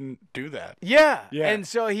he couldn't do that. Yeah. Yeah. And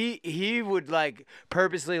so he would like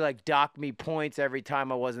purposely like dock me points every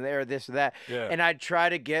time I wasn't there, this or that. Yeah. And I'd try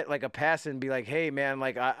to get like a pass and be like, hey man,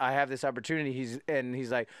 like I have this opportunity.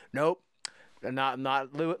 He's like, nope. I'm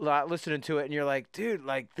not listening to it. And you're like, dude,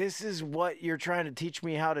 like this is what you're trying to teach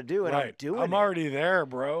me how to do, and I'm Right. doing I'm it. already there,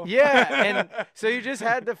 bro. Yeah, and so you just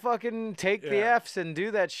had to fucking take the Yeah. Fs and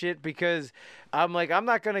do that shit because I'm like, I'm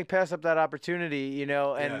not gonna pass up that opportunity, you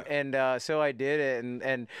know. And so I did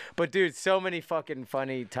it, but dude, so many fucking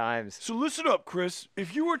funny times. So listen up, Chris.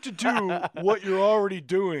 If you were to do what you're already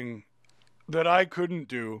doing that I couldn't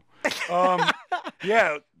do,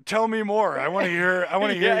 yeah, tell me more. I want to hear. I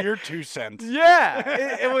want to hear Yeah. your 2 cents.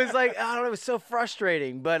 Yeah, it was like, I don't know, it was so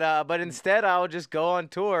frustrating. But instead, I would just go on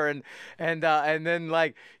tour and then,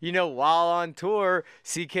 like, you know, while on tour,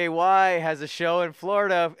 CKY has a show in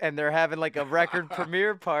Florida and they're having like a record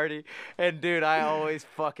premiere party. And dude, I always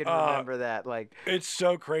fucking remember that. Like, It's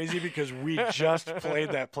so crazy because we just played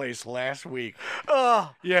that place last week.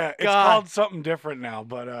 oh, Yeah, it's God. called something different now,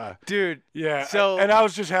 but dude. yeah. So and I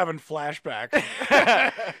was just having flashbacks.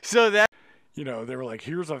 so that. You know, they were like,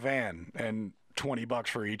 "Here's a van and $20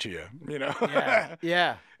 for each of you." You know.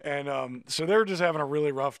 Yeah. And so they were just having a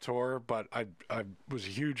really rough tour, but I was a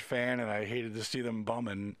huge fan and I hated to see them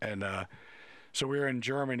bumming. And so we were in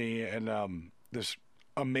Germany and this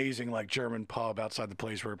amazing like German pub outside the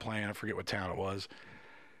place we were playing. I forget what town it was.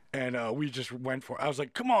 And we just went for it. I was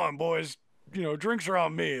like, "Come on, boys, you know, drinks are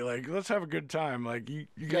on me. Like, let's have a good time. Like, you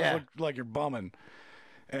guys Yeah. look like you're bumming."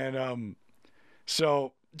 And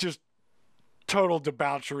so just total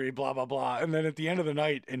debauchery, blah, blah, blah. And then at the end of the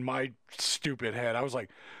night, in my stupid head, I was like,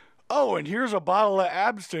 "Oh, and here's a bottle of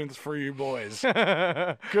absinthe for you boys.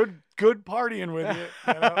 Good partying with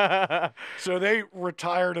you." You know? So they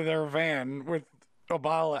retire to their van with a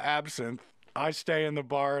bottle of absinthe. I stay in the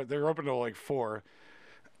bar. They're open till like 4.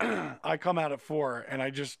 I come out at 4, and I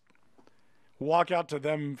just walk out to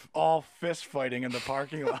them all fist fighting in the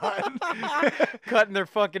parking lot. Cutting their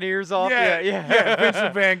fucking ears off. Yeah,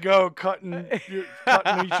 Vincent Van Gogh cutting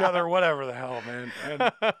each other, whatever the hell, man.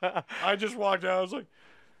 And I just walked out. I was like,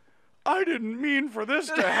 I didn't mean for this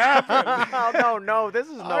to happen. Oh, no, this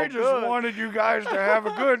is no I just good. wanted you guys to have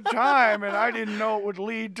a good time, and I didn't know it would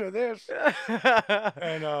lead to this.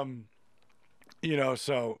 And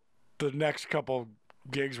so the next couple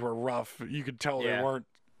gigs were rough. You could tell they weren't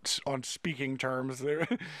on speaking terms.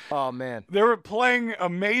 Oh man, they were playing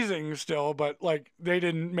amazing still, but like they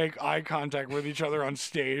didn't make eye contact with each other on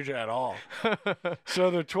stage at all. So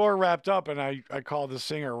the tour wrapped up, and I called the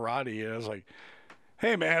singer Roddy, and I was like,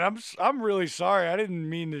 "Hey man, I'm really sorry. I didn't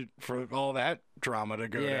mean for all that drama to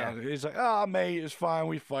go down." He's like, "Oh mate, it's fine.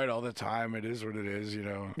 We fight all the time. It is what it is, you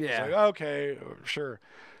know." Yeah. It's like, okay, sure.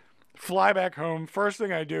 Fly back home. First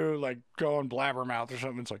thing I do, like, go on Blabbermouth or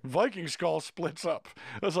something. It's like, Viking Skull splits up.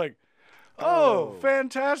 I was like, oh.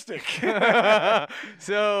 Fantastic.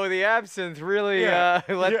 So the absinthe really let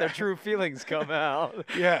their true feelings come out.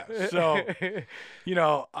 Yeah. So,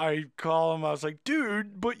 I call him. I was like,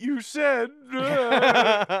 dude, but you said.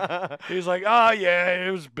 He's like, oh, yeah,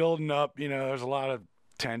 it was building up. There's a lot of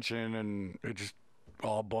tension, and it just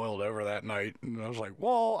all boiled over that night. And I was like,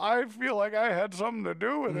 well, I feel like I had something to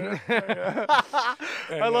do with it.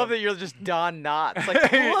 I love that you're just Don Knotts. Like,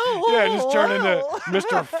 just turn into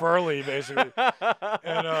Mr. Furley, basically.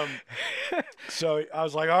 And so I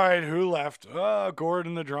was like, all right, who left?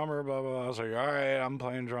 Gordon, the drummer, blah, blah, blah. I was like, all right, I'm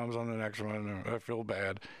playing drums on the next one. I feel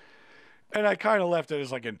bad. And I kind of left it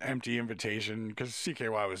as like an empty invitation because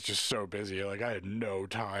CKY was just so busy. Like, I had no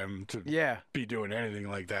time to be doing anything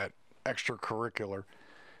like that extracurricular.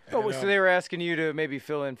 So they were asking you to maybe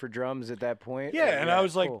fill in for drums at that point? Yeah, and I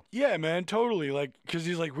was like, yeah, man, totally. Like, because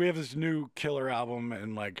he's like, we have this new killer album,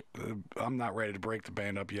 and like, I'm not ready to break the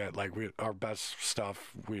band up yet. Like, our best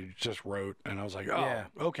stuff we just wrote, and I was like, oh,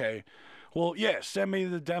 okay. Well, yeah, send me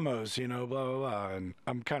the demos, blah, blah, blah. And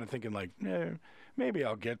I'm kind of thinking like, maybe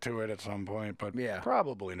I'll get to it at some point, but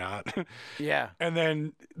probably not. Yeah. And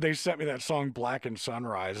then they sent me that song Blackened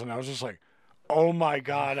Sunrise, and I was just like, oh my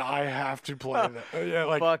God, I have to play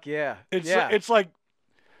that. Fuck yeah. It's like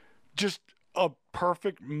just a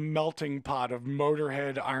perfect melting pot of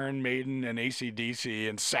Motorhead, Iron Maiden, and AC/DC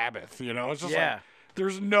and Sabbath. It's just like,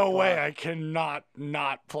 there's no way I cannot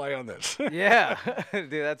not play on this. Yeah. Dude,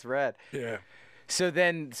 that's rad. Yeah. So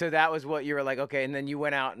that was what you were like, okay, and then you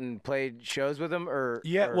went out and played shows with them, or?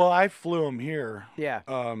 Yeah, well, I flew them here. Yeah.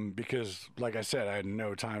 Because, like I said, I had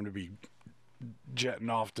no time to be jetting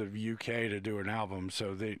off to UK to do an album,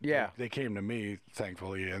 so they came to me,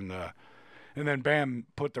 thankfully, and then Bam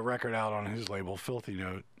put the record out on his label, Filthy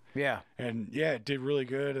Note. Yeah. And it did really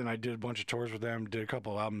good, and I did a bunch of tours with them, did a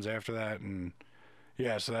couple albums after that, and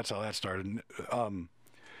so that's how that started.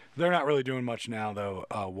 They're not really doing much now, though.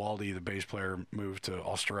 Waldy, the bass player, moved to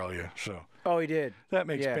Australia, so. Oh, he did. That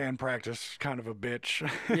makes band practice kind of a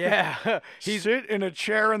bitch. Yeah. Sit in a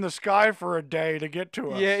chair in the sky for a day to get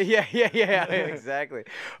to us. Yeah, exactly.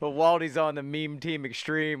 Well, Waldy's on the meme team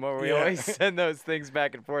Extreme, where we always send those things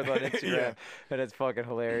back and forth on Instagram, and it's fucking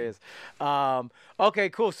hilarious. Okay,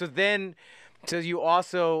 cool. So you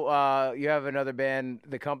also you have another band,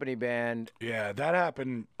 the Company Band. Yeah, that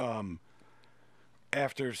happened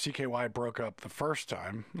after CKY broke up the first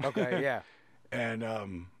time. Okay, yeah. And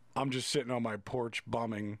I'm just sitting on my porch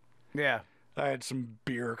bumming. Yeah. I had some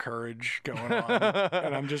beer courage going on,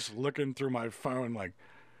 and I'm just looking through my phone like,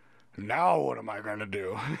 now what am I going to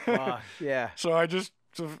do? Yeah. So I just,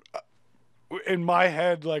 in my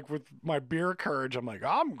head, like with my beer courage, I'm like,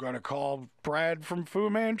 I'm going to call Brad from Fu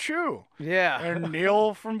Manchu. Yeah. And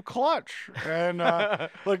Neil from Clutch. And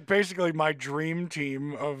like basically my dream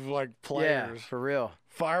team of like players. Yeah, for real.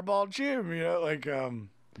 Fireball Jim,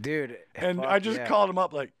 Dude. And I just called him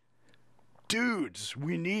up like, dudes,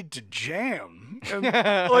 we need to jam. And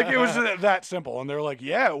like it was that simple. And they're like,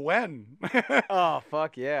 yeah, when? Oh,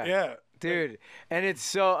 fuck yeah. Yeah. Dude, and it's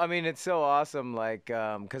so awesome, like,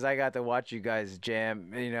 because I got to watch you guys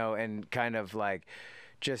jam, and kind of like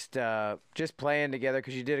just playing together,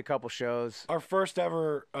 because you did a couple shows. Our first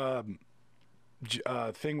ever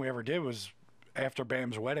thing we ever did was after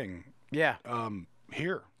Bam's wedding. Yeah.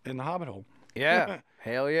 Here in the Hobbit Hole. Yeah.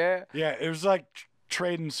 Hell yeah. Yeah, it was like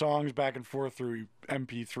trading songs back and forth through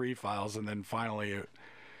MP3 files, and then finally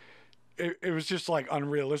it was just like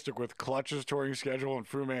unrealistic with Clutch's touring schedule and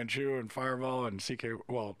Fu Manchu and Fireball and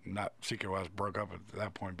not CKY broke up at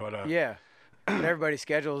that point, but yeah. And everybody's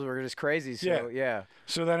schedules were just crazy, so yeah.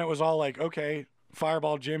 So then it was all like, okay,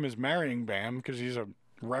 Fireball Jim is marrying Bam because he's a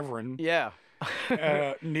reverend. Yeah.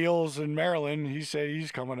 Neil's in Maryland. He said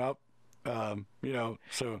he's coming up.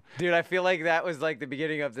 So Dude, I feel like that was like the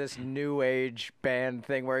beginning of this new age band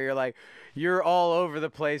thing where you're all over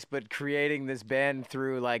the place, but creating this band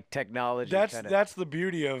through like technology. that's the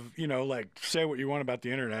beauty of, like, say what you want about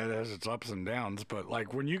the internet, it has its ups and downs, but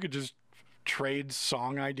like when you could just trade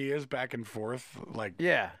song ideas back and forth, like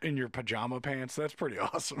in your pajama pants, that's pretty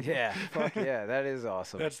awesome. Yeah, fuck yeah, that is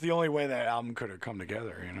awesome. That's the only way that album could have come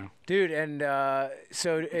together, Dude, and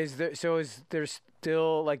so is there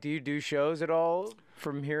still, like, do you do shows at all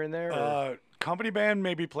from here and there? Or? Company band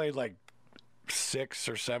maybe played like 6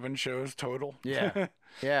 or 7 shows total. Yeah.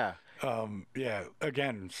 Yeah.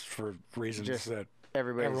 Again, for reasons that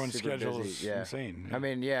everyone's super schedule busy. is insane. I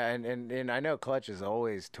mean, and I know Clutch is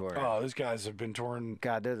always touring. Oh, those guys have been touring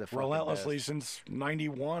God, they're the fucking relentlessly best. since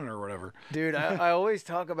 '91 or whatever. Dude, I always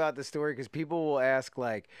talk about the story because people will ask,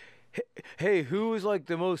 like, hey, who was like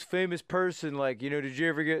the most famous person? Like, did you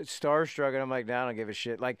ever get starstruck? And I'm like, nah, I don't give a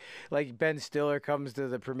shit. Like Ben Stiller comes to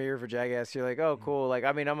the premiere for Jackass. You're like, oh, cool. Like,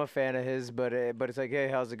 I mean, I'm a fan of his, but it's like, hey,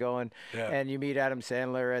 how's it going? Yeah. And you meet Adam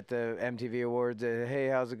Sandler at the MTV Awards. Hey,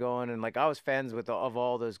 how's it going? And like, I was fans of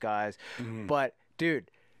all those guys, but dude.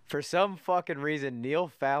 For some fucking reason, Neil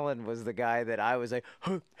Fallon was the guy that I was like,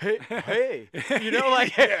 hey,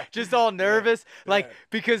 just all nervous,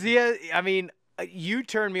 because he has. I mean, you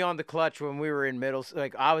turned me on to Clutch when we were in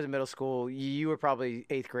I was in middle school. You were probably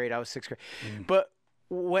 8th grade. I was 6th grade. But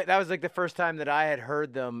that was like the first time that I had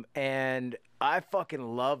heard them, and I fucking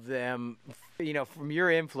love them. From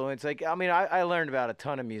your influence, like, I mean, I learned about a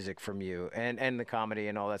ton of music from you and the comedy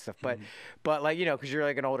and all that stuff. But like, because you're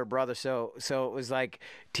like an older brother, so it was like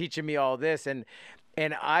teaching me all this, and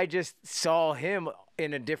I just saw him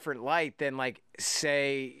in a different light than, like,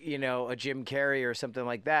 say, a Jim Carrey or something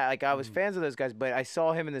like that. Like, I was fans of those guys, but I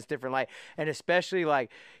saw him in this different light, and especially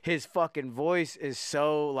like his fucking voice is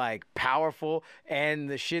so like powerful, and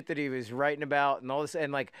the shit that he was writing about and all this,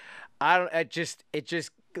 and like, it just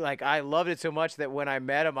like, I loved it so much that when I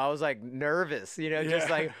met him, I was like nervous, just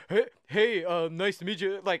like, hey, nice to meet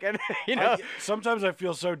you. Like, and sometimes I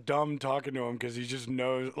feel so dumb talking to him because he just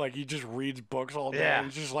knows, like, he just reads books all day. Yeah. And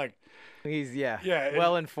it's just like, he's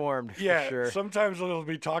well informed. Yeah. For sure. Sometimes he'll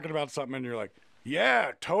be talking about something and you're like,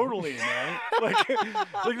 yeah, totally, man. like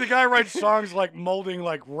the guy writes songs like molding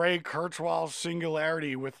like Ray Kurzweil's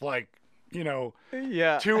Singularity with, like, 2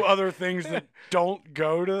 other things that don't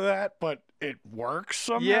go to that, but it works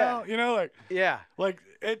somehow. Like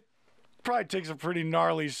it probably takes a pretty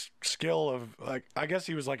gnarly skill of, like, I guess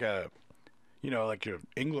he was like a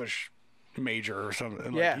English major or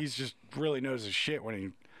something. Like, he's just really knows his shit when he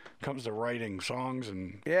comes to writing songs.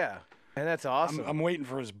 And and that's awesome. I'm waiting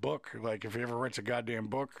for his book. Like, if he ever writes a goddamn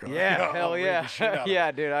book. Hell yeah.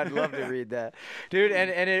 Yeah, dude, I'd love to read that. Dude,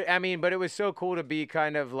 and but it was so cool to be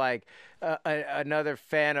kind of like another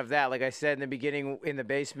fan of that. Like I said in the beginning, in the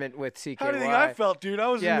basement with CKY. How do you think I felt, dude? I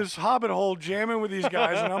was in this hobbit hole jamming with these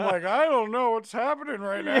guys, and I'm like, I don't know what's happening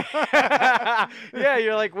right now. Yeah,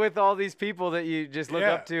 you're like with all these people that you just look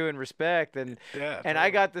up to and respect. And totally.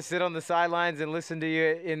 I got to sit on the sidelines and listen to you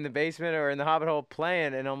in the basement or in the hobbit hole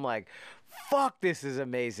playing, and I'm like, fuck, this is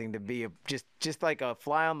amazing to be just like a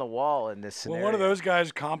fly on the wall in this scenario. When one of those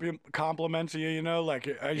guys compliments you, like,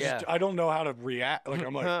 I don't know how to react. Like,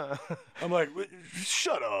 I'm like,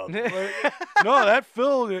 shut up. Like, no, that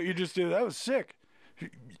fill that you just did, that was sick.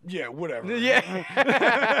 Yeah, whatever.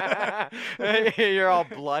 Yeah. You're all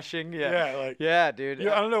blushing. Yeah. Yeah, dude.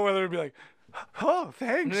 I don't know whether it'd be like, oh,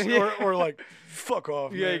 thanks, or like, fuck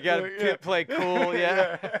off. Yeah, man. you gotta play cool.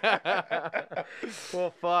 Yeah.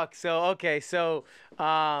 Well, fuck. So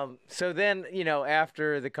then,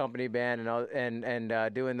 after the company band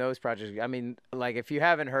and doing those projects, I mean, like, if you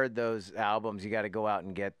haven't heard those albums, you got to go out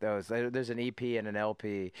and get those. There's an EP and an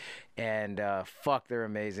LP, and fuck, they're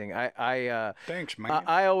amazing. Thanks, man.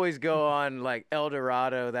 I always go on, like, El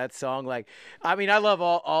Dorado, that song. Like, I mean, I love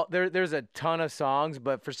all there's a ton of songs,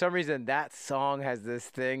 but for some reason that song has this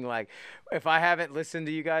thing, like, if I haven't listened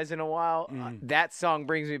to you guys in a while, that song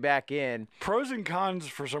brings me back in. Pros and Cons,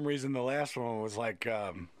 for some reason, the last one was like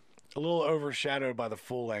a little overshadowed by the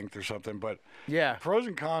full length or something, but Pros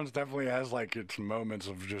and Cons definitely has, like, its moments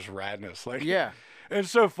of just radness. Like,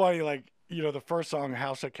 it's so funny, like, the first song,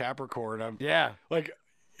 House of Capricorn, like,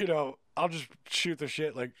 I'll just shoot the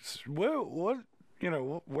shit, like, what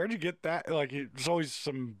where'd you get that? Like, it's always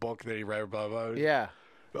some book that he read, blah, blah. Yeah.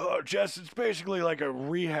 Oh, Jess, it's basically like a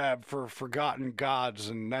rehab for forgotten gods,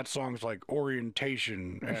 and that song's like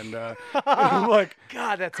Orientation, and I'm like,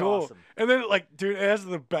 God, that's cool. awesome. And then, like, dude, it has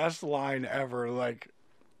the best line ever. Like,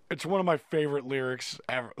 it's one of my favorite lyrics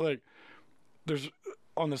ever. Like, there's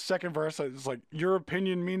on the second verse, it's like, your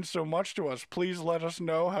opinion means so much to us. Please let us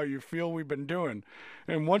know how you feel we've been doing.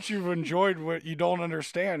 And once you've enjoyed what you don't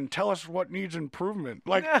understand, tell us what needs improvement.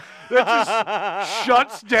 Like, that just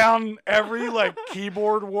shuts down every, like,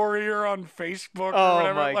 keyboard warrior on Facebook or Oh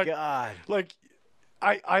whatever. my Like, God. like,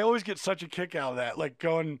 I always get such a kick out of that. Like,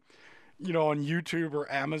 going, on YouTube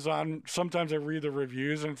or Amazon, sometimes I read the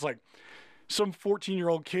reviews, and it's like, some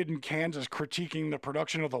 14-year-old kid in Kansas critiquing the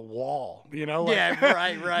production of The Wall, Like, Yeah,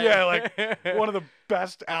 right. yeah, like one of the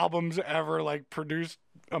best albums ever, like produced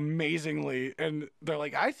amazingly. And they're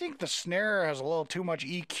like, I think the snare has a little too much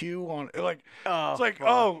EQ on it. Like, Oh, it's like, fuck.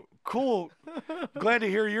 oh, cool. Glad to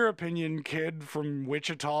hear your opinion, kid from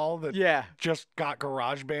Wichita that Yeah. just got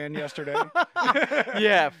GarageBand yesterday.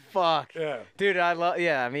 Yeah, fuck. Yeah. Dude,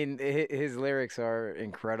 I mean, his lyrics are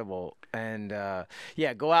incredible. And,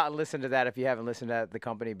 yeah, go out and listen to that if you haven't listened to that, the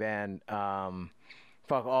Company Band.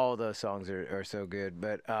 Fuck, all of those songs are so good.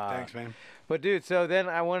 But Thanks, man. But, dude, so then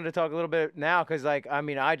I wanted to talk a little bit now because, like, I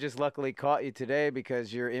mean, I just luckily caught you today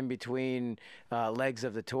because you're in between legs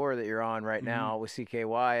of the tour that you're on right now with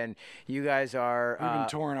CKY, and you guys are We've been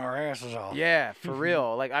touring our asses off. yeah, for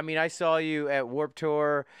real. Like, I mean, I saw you at Warped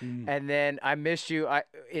Tour, and then I missed you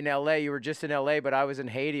in LA. You were just in LA, but I was in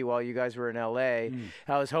Haiti while you guys were in LA.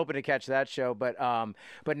 I was hoping to catch that show, but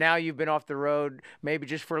now you've been off the road, maybe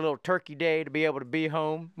just for a little turkey day to be able to be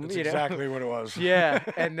home. That's you know? exactly what it was. Yeah,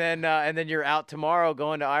 and then you're out tomorrow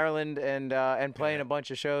going to Ireland and playing a bunch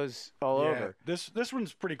of shows all over. This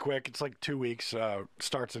one's pretty quick. It's like 2 weeks.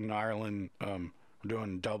 Starts in Ireland. We're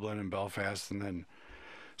doing Dublin and Belfast, and then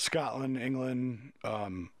Scotland, England,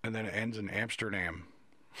 and then it ends in Amsterdam.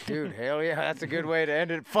 Dude, hell yeah, that's a good way to end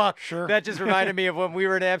it. Fuck, Sure. That just reminded me of when we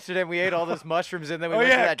were in Amsterdam. We ate all those mushrooms, and then we Oh, went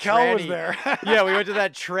to yeah, that Kel was tranny. there. Yeah, we went to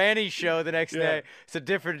that tranny show the next Yeah. day. It's a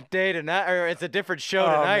different day tonight, or it's a different show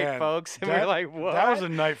Oh, tonight, man. folks. And That- we're like, what? That was a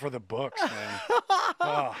night for the books, man.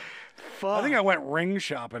 Oh, Fuck. I think I went ring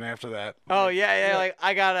shopping after that. Oh yeah. Like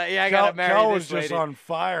I gotta Kel marry was this just lady. on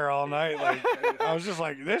fire all night. Like, I was just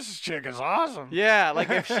like, this chick is awesome. Yeah, like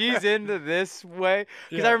if she's into this way,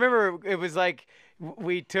 because I Yeah. remember it was like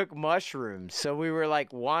we took mushrooms, so we were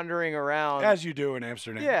like wandering around. As you do in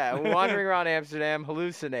Amsterdam. Yeah, wandering around Amsterdam,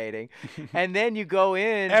 hallucinating, and then you go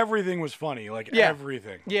in. Everything was funny. Like, Yeah.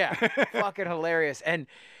 everything. Yeah, fucking hilarious. And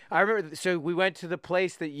I remember, so we went to the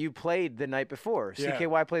place that you played the night before. Yeah.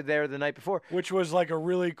 CKY played there the night before. Which was like a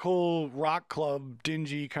really cool rock club,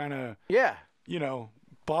 dingy kind of, Yeah.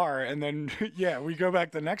 bar. And then, yeah, we go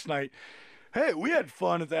back the next night. Hey, we had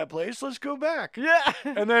fun at that place. Let's go back. Yeah.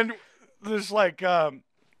 And then this, like,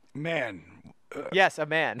 man, Yes, a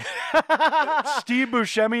man. Steve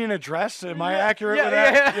Buscemi in a dress. Am I accurate yeah, with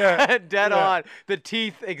that? yeah. Dead Yeah. on. The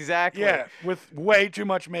teeth, exactly. Yeah, with way too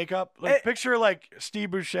much makeup. Like, picture like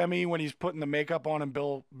Steve Buscemi when he's putting the makeup on and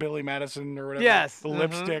Billy Madison or whatever. Yes. The mhm,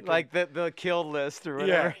 lipstick. Like the kill list or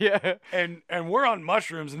whatever. Yeah. and we're on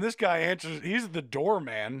mushrooms, and this guy answers. He's the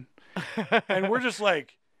doorman, and we're just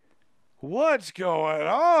like, "What's going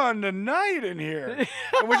on tonight in here?"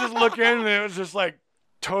 And we just look in, and it was just like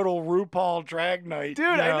total RuPaul drag night. Dude,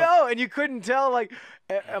 I know. And you couldn't tell, like,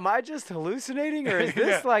 am I just hallucinating or is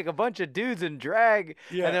this Yeah. like a bunch of dudes in drag?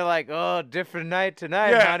 Yeah. And they're like, oh, different night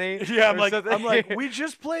tonight, Yeah, honey. yeah. I'm or like, something. we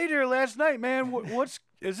just played here last night, man.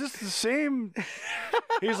 Is this the same?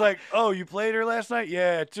 He's like, oh, you played here last night?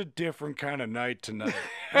 Yeah, it's a different kind of night tonight.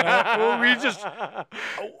 We just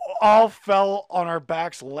all fell on our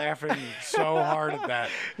backs laughing so hard at that.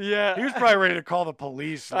 Yeah. He was probably ready to call the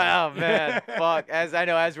police. Oh man, fuck! As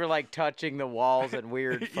we're like touching the walls and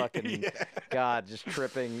weird fucking, God, just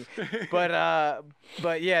tripping.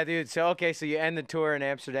 But yeah, dude. So okay, so you end the tour in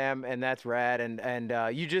Amsterdam, and that's rad. And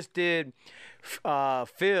you just did.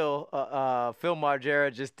 Phil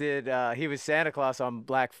Margera just did. He was Santa Claus on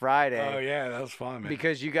Black Friday. Oh yeah, that was fun, man.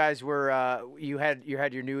 Because you guys were you had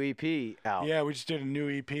your new EP out. Yeah, we just did a new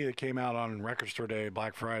EP that came out on Record Store Day,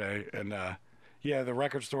 Black Friday, and yeah, the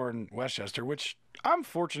record store in Westchester, which I'm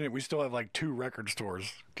fortunate we still have like 2 record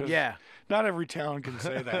stores. 'Cause Yeah. not every town can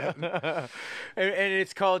say that. and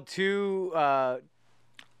it's called Too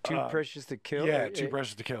Precious to Kill. Yeah, Too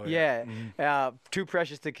Precious to Kill. Yeah, Too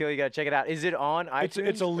Precious to Kill. You gotta check it out. Is it on iTunes?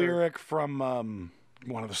 It's a or- lyric from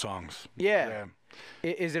one of the songs. Yeah.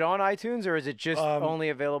 Is it on iTunes or is it just only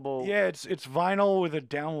available? Yeah, it's vinyl with a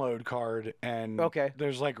download card, and Okay.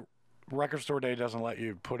 there's like Record Store Day doesn't let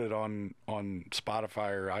you put it on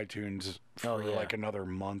Spotify or iTunes for yeah. like another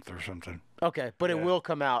month or something. Okay, but it Yeah. will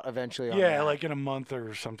come out eventually. On Yeah, that. like in a month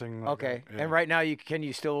or something. Like Okay, that. Yeah. and right now can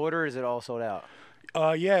you still order? Or is it all sold out?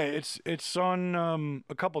 Yeah, it's on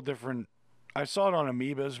a couple different I saw it on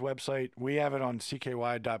Amoeba's website. We have it on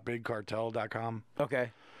cky.bigcartel.com.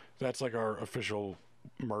 Okay. That's like our official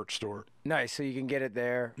merch store. Nice. So you can get it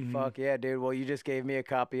there. Fuck yeah, dude. Well, you just gave me a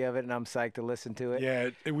copy of it, and I'm psyched to listen to it. Yeah,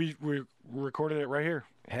 we recorded it right here.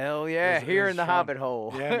 Hell yeah, here in the fun. Hobbit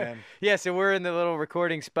Hole. Yeah, man. Yeah, so we're in the little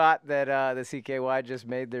recording spot that the CKY just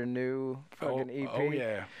made their new fucking EP. Oh,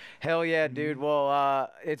 yeah. Hell yeah, dude.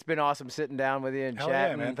 Well, it's been awesome sitting down with you and Hell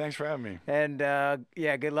chatting. yeah, man. Thanks for having me. And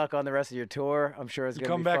yeah, good luck on the rest of your tour. I'm sure it's You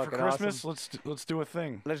gonna come be back for fucking Christmas? awesome. Let's do a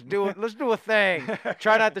thing. Let's do it. Let's do a thing.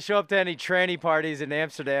 Try not to show up to any tranny parties in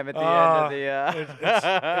Amsterdam at the end of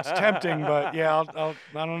the. It's tempting, but yeah, I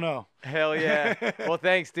don't know. Hell yeah. Well,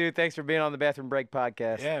 thanks, dude. Thanks for being on the Bathroom Break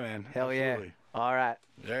podcast. Yeah, man. Hell Absolutely. yeah. All right.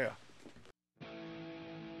 Yeah.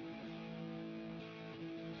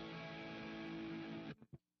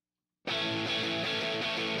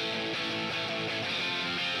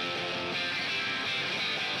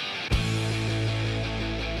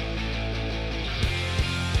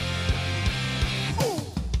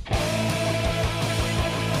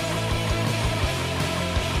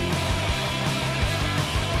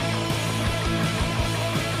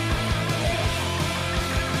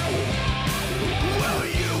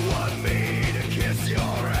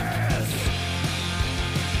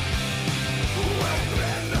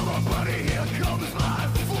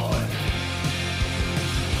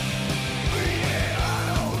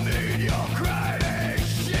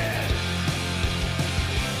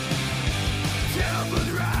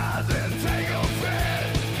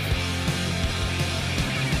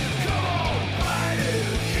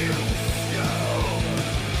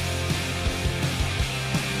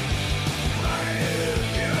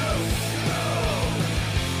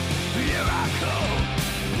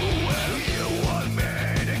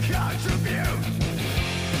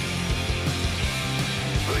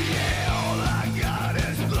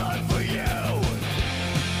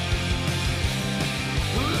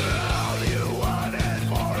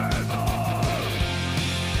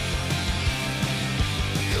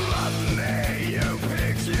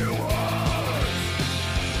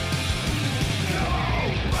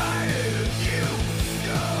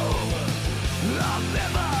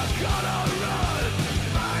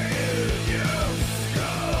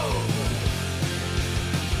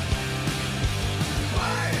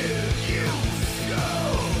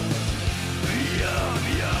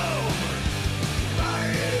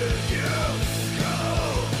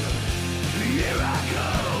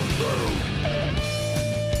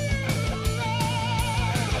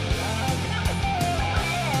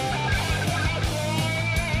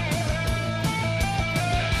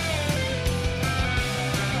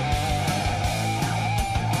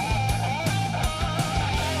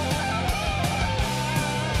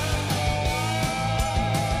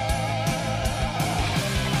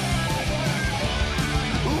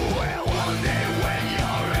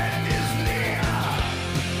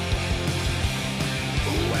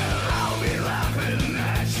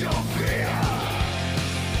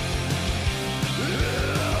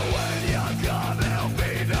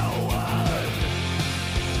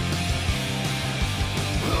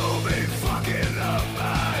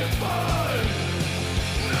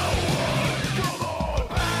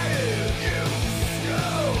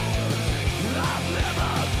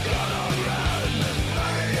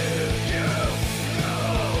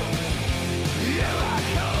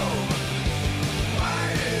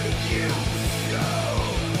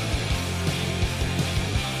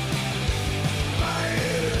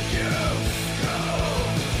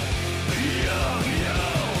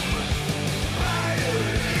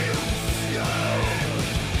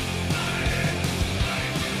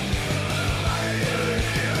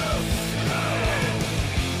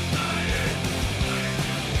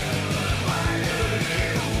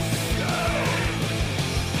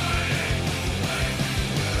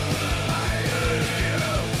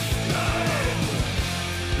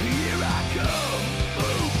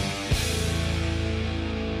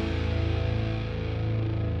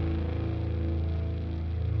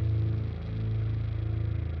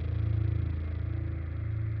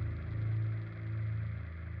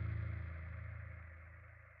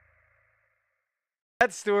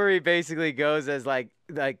 That story basically goes as like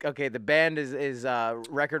okay, the band is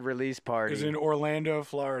record release party. It's in Orlando,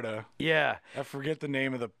 Florida. Yeah. I forget the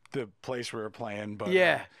name of the place we were playing, but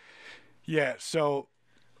Yeah. yeah. So,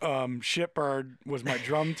 Shitbird was my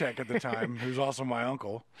drum tech at the time, who's also my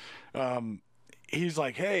uncle. He's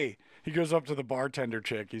like, hey, he goes up to the bartender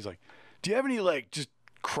chick. He's like, do you have any like just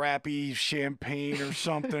crappy champagne or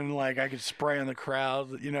something like I could spray on the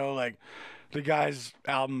crowd, you know, like the guy's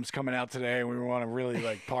album's coming out today and we want to really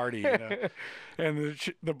like party, you know. And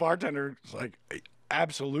the bartender's like,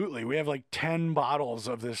 absolutely, we have like 10 bottles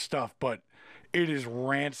of this stuff, but it is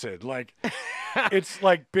rancid. Like it's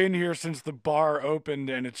like been here since the bar opened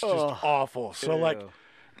and it's just awful. So like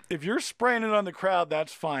if you're spraying it on the crowd,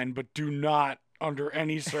 that's fine, but do not under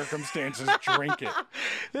any circumstances drink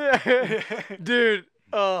it. Dude.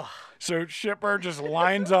 So Shipper just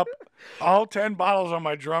lines up all 10 bottles on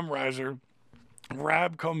my drum riser.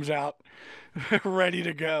 Rab comes out ready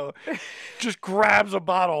to go, just grabs a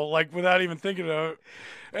bottle like without even thinking of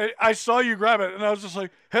it. I saw you grab it and I was just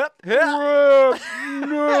like, Rab, no.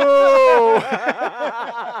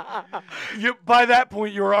 By that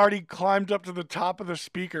point you were already climbed up to the top of the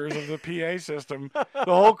speakers of the PA system. The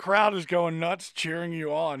whole crowd is going nuts cheering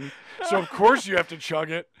you on, so of course you have to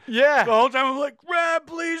chug it. Yeah. The whole time I'm like, Rab,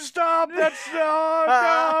 please stop. That's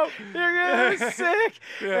no. You're gonna be sick.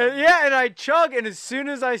 Yeah. And I chug, and as soon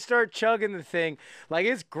as I start chugging the thing, like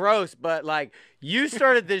it's gross, but like you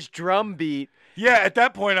started this drum beat. Yeah, at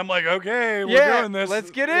that point I'm like, okay, we're doing this. Let's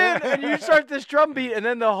get in. And you start this drum beat, and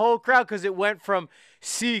then the whole crowd, because it went from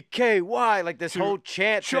CKY, like this whole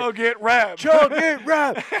chant. Chug it, Rab. Chug it,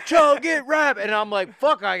 Rab. Chug it, Rab. And I'm like,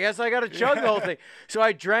 fuck, I guess I got to chug the whole thing. So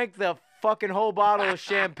I drank the fucking whole bottle of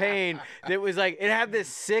champagne that was like, it had this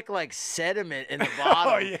sick like sediment in the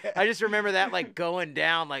bottom. Oh, yeah. I just remember that like going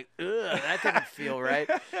down like, ugh, that didn't feel right,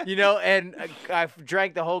 you know. And I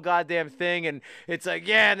drank the whole goddamn thing, and it's like,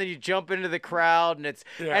 yeah, and then you jump into the crowd, and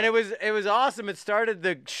and it was awesome. It started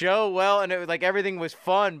the show well, and it was like everything was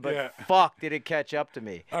fun, but fuck, did it catch up to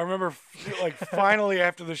me. I remember like finally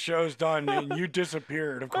after the show's done and you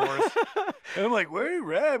disappeared, of course, and I'm like, where did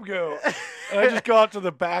Rab go? And I just go out to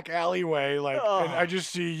the back alleyway, like, and I just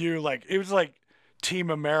see you, like, it was like Team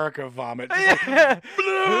America vomit, just like,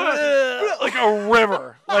 like a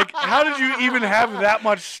river. Like, how did you even have that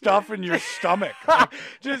much stuff in your stomach? Like,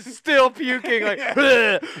 just still puking, like,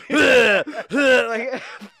 like,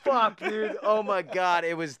 fuck, dude. Oh my God,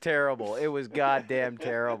 it was terrible. It was goddamn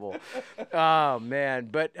terrible. Oh man,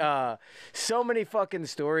 but so many fucking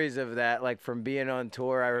stories of that, like from being on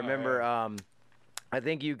tour. I remember. I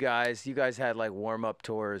think you guys had like warm up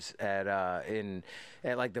tours at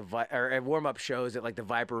like at warm up shows at like the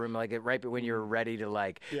Viper Room, like right when you were ready to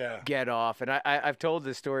like get off. And I've told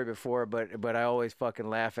this story before, but I always fucking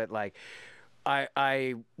laugh at like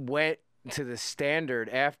I went to the Standard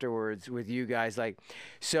afterwards with you guys, like,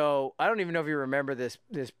 so I don't even know if you remember this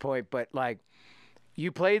point, but like. You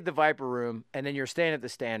played the Viper Room, and then you're staying at the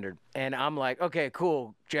Standard, and I'm like, okay,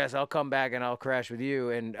 cool, Jess, I'll come back and I'll crash with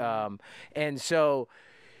you, and so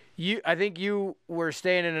I think you were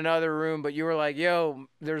staying in another room, but you were like, yo,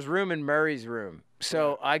 there's room in Murray's room.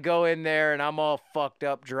 So I go in there and I'm all fucked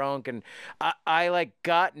up drunk, and I like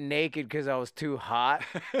got naked because I was too hot,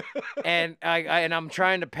 and I'm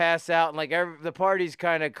trying to pass out, and like the party's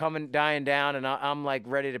kind of dying down, and I'm like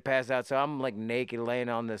ready to pass out, so I'm like naked laying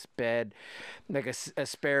on this bed, like a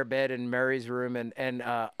spare bed in Murray's room, and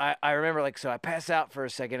I remember like, so I pass out for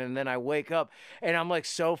a second, and then I wake up, and I'm like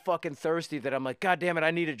so fucking thirsty that I'm like, God damn it,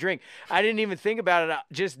 I need a drink. I didn't even think about it.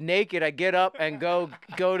 Just naked, I get up and go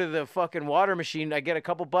to the fucking water machine. I get a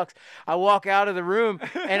couple bucks. I walk out of the room,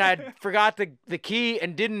 and I forgot the key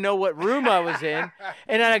and didn't know what room I was in.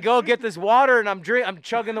 And then I go get this water, and I'm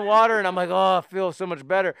chugging the water, and I'm like, oh, I feel so much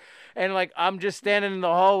better. And like I'm just standing in the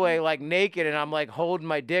hallway like naked, and I'm like holding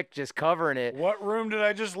my dick, just covering it. What room did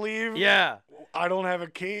I just leave? Yeah. I don't have a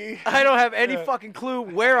key. I don't have any fucking clue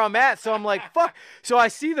where I'm at. So I'm like, fuck. So I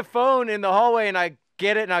see the phone in the hallway, and I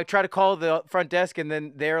get it, and I try to call the front desk, and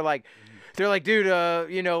then they're like,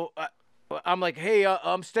 dude, you know, I'm like, hey,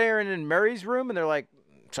 I'm staying in Murray's room, and they're like,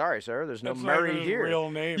 sorry, sir, there's no Murray here. Real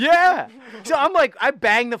name. Yeah. So I'm like, I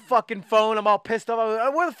bang the fucking phone. I'm all pissed off. I'm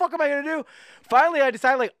like, what the fuck am I gonna do? Finally, I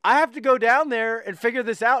decide like I have to go down there and figure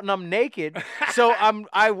this out, and I'm naked. So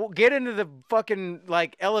I get into the fucking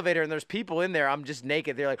like elevator, and there's people in there. I'm just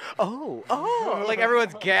naked. They're like, oh, like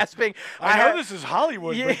everyone's gasping. I know this is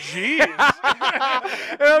Hollywood, but jeez.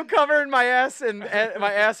 And I'm covering my ass and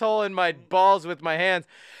my asshole and my balls with my hands.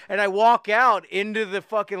 And I walk out into the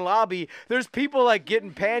fucking lobby. There's people like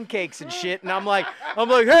getting pancakes and shit. And I'm like,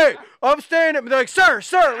 hey, I'm staying at, they're like, sir,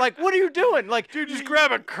 like, what are you doing? Like, Dude, just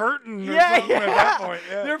grab a curtain or yeah, something at that point.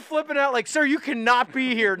 Yeah. They're flipping out like, sir, you cannot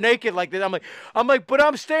be here naked like this. I'm like, but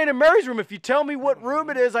I'm staying in Murray's room. If you tell me what room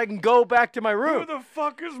it is, I can go back to my room. Who the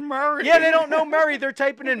fuck is Murray? Yeah, they don't know Murray. They're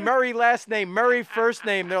typing in Murray last name, Murray first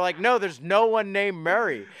name. They're like, no, there's no one named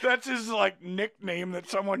Murray. That's his like nickname that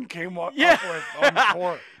someone came up Yeah. with on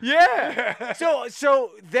tour. Yeah.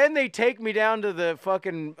 So then they take me down to the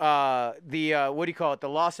fucking what do you call it? The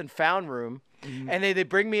lost and found room. And they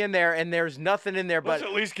bring me in there, and there's nothing in there but Let's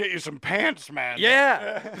at least get you some pants, man.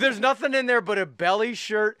 yeah. There's nothing in there but a belly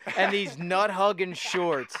shirt and these nut hugging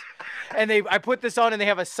shorts. And I put this on, and they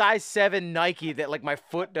have a size 7 Nike that like my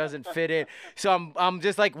foot doesn't fit in. So I'm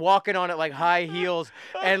just like walking on it like high heels,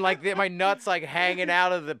 and like my nuts like hanging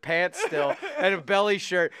out of the pants still, and a belly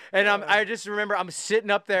shirt. And I just remember I'm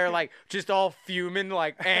sitting up there like just all fuming,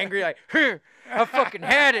 like angry, like I fucking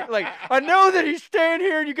had it. Like, I know that he's staying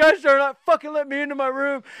here and you guys are not fucking letting me into my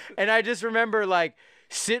room. And I just remember like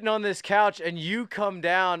sitting on this couch and you come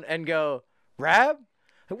down and go, Rab,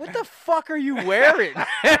 what the fuck are you wearing?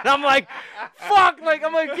 And I'm like, fuck. Like,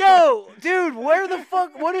 I'm like, yo, dude, where the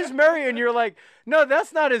fuck, what is Murray? And you're like, no,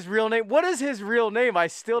 that's not his real name. What is his real name? I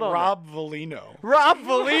still don't know. Rob Valino. Rob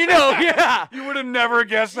Valino, yeah. You would have never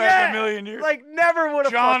guessed that in a million years. Like, never would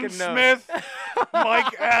have John fucking known. Smith,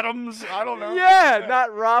 Mike Adams. I don't know. Yeah,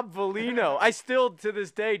 not Rob Valino. I still, to this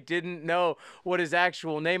day, didn't know what his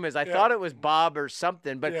actual name is. I thought it was Bob or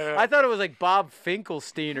something, but I thought it was like Bob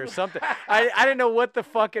Finkelstein or something. I didn't know what the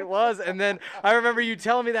fuck it was. And then I remember you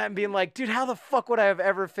telling me that and being like, dude, how the fuck would I have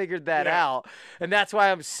ever figured that out? And that's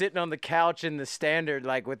why I'm sitting on the couch in the Standard,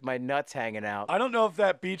 like with my nuts hanging out. I don't know if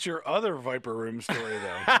that beats your other Viper Room story,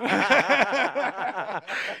 though.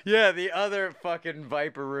 Yeah, the other fucking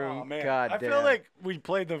Viper Room. Oh, man. God I damn. feel like we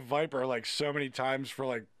played the Viper like so many times for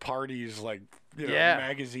like parties, like, you know,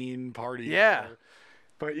 magazine parties. Yeah.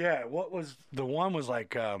 But yeah, what was the one was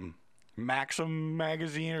like Maxim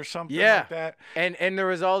magazine or something Yeah. like that. And there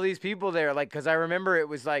was all these people there, like, because I remember it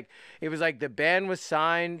was like the band was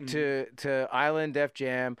signed to Island Def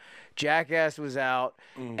Jam, Jackass was out,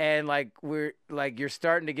 and like you're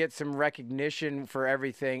starting to get some recognition for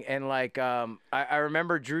everything, and like I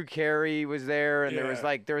remember Drew Carey was there, and there was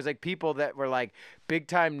like people that were like big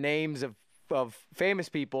time names of famous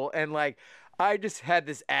people, and like I just had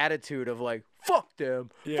this attitude of like, fuck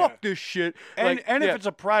them, fuck this shit. And Like, if it's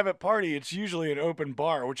a private party, it's usually an open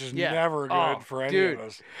bar, which is never good for any of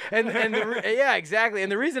us. And yeah, exactly.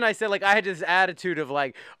 And the reason I said like I had this attitude of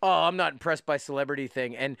like, oh, I'm not impressed by celebrity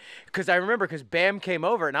thing, and because I remember because Bam came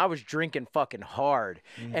over and I was drinking fucking hard,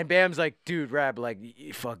 and Bam's like, dude, Rab, like,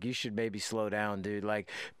 fuck, you should maybe slow down, dude.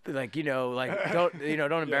 Like you know, like don't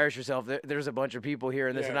embarrass yourself. There's a bunch of people here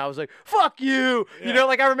and this, and I was like, fuck you, you know,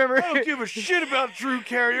 like I remember. I don't give a shit about Drew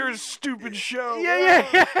Carey or his stupid show.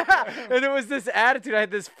 Yeah. And it was this attitude. I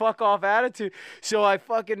had this fuck off attitude. So I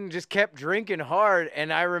fucking just kept drinking hard.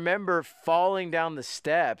 And I remember falling down the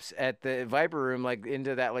steps at the Viper Room, like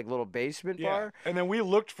into that like little basement bar. And then we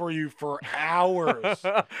looked for you for hours.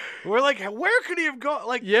 We're like, where could he have gone?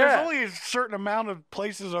 Like, Yeah. there's only a certain amount of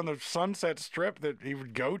places on the Sunset Strip that he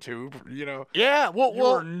would go to, you know. Yeah. Well, You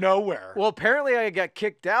were nowhere. Well, apparently I got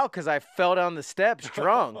kicked out because I fell down the steps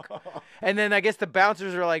drunk. And then I guess the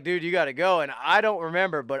bouncers were like, dude, you got to go. And I don't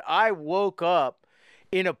remember, but I woke up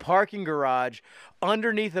in a parking garage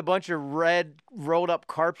underneath a bunch of red rolled up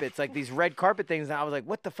carpets, like these red carpet things. And I was like,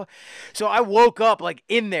 what the fuck? So I woke up like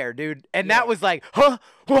in there, dude. And that was like, huh?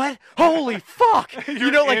 What? Holy fuck. You're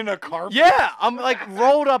you know, like in a carpet? Yeah. I'm like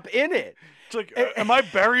rolled up in it. It's like, am I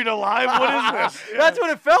buried alive? What is this? That's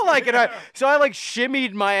what it felt like. And so I like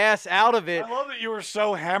shimmied my ass out of it. I love that you were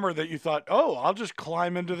so hammered that you thought, oh, I'll just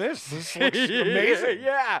climb into this. This looks amazing.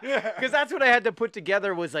 Yeah. Because that's what I had to put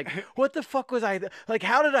together was like, what the fuck was I, like,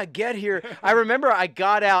 how did I get here? I remember I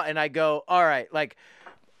got out and I go, all right, like,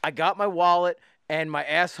 I got my wallet and my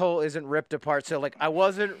asshole isn't ripped apart. So, like, I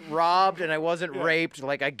wasn't robbed and I wasn't raped.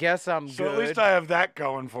 Like, I guess I'm good. So at least I have that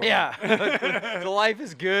going for me. Yeah. The life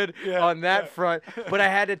is good on that front. But I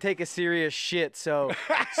had to take a serious shit. So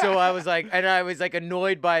I was like, and I was like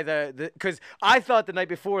annoyed by because I thought the night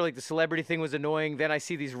before, like, the celebrity thing was annoying. Then I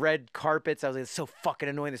see these red carpets. I was like, it's so fucking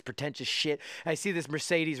annoying, this pretentious shit. I see this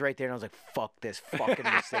Mercedes right there. And I was like, fuck this fucking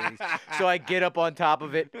Mercedes. So I get up on top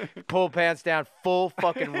of it, pull pants down, full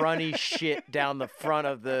fucking runny shit down the front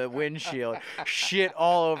of the windshield, shit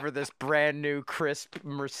all over this brand new crisp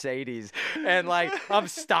Mercedes, and like I'm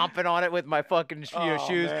stomping on it with my fucking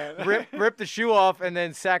shoes, rip the shoe off, and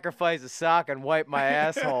then sacrifice a sock and wipe my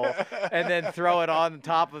asshole, and then throw it on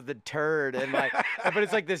top of the turd, and like but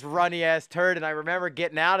it's like this runny ass turd. And I remember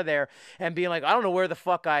getting out of there and being like, I don't know where the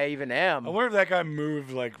fuck I even am. I wonder if that guy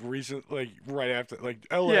moved like right after, like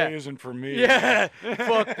LA Yeah. isn't for me. Yeah,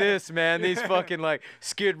 fuck this, man. These fucking like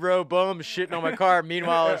Skid Row bums shitting on my car.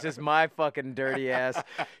 Meanwhile, it's just my fucking dirty ass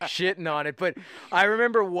shitting on it. But I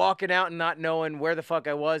remember walking out and not knowing where the fuck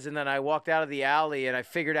I was, and then I walked out of the alley and I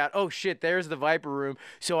figured out, oh shit, there's the Viper Room.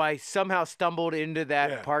 So I somehow stumbled into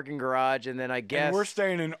that parking garage, and then I guess And we're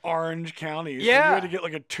staying in Orange County. So Yeah. you had to get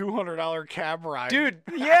like a $200 cab ride. Dude,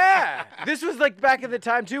 yeah. This was like back in the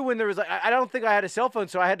time too when there was like I don't think I had a cell phone,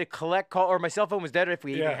 so I had to collect call, or my cell phone was dead if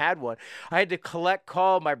we even had one. I had to collect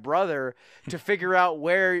call my brother to figure out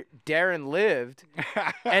where Darren lived,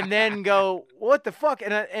 and then go, what the fuck?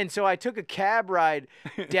 And so I took a cab ride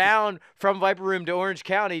down from Viper Room to Orange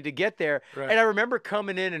County to get there, and I remember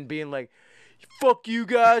coming in and being like, fuck you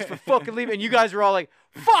guys for fucking leaving, and you guys were all like,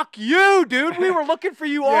 fuck you, dude. We were looking for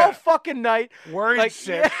you all fucking night. Worried like,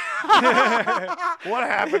 sick. What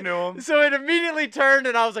happened to him? So it immediately turned,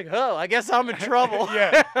 and I was like, oh, I guess I'm in trouble.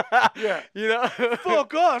 Yeah. You know?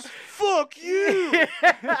 Fuck us. Fuck you.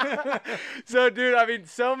 So, dude, I mean,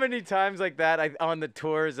 so many times like that on the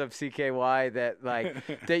tours of CKY that,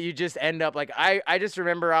 like, that you just end up, like, I just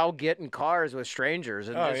remember I'll get in cars with strangers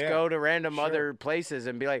and just go to random other places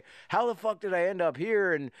and be like, how the fuck did I end up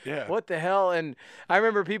here? And what the hell? And I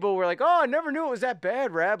remember people were like, oh, I never knew it was that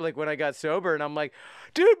bad, Rab, like when I got sober. And I'm like,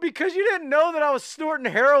 dude, because you didn't know that I was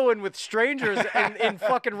snorting heroin with strangers in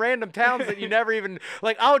fucking random towns that you never even,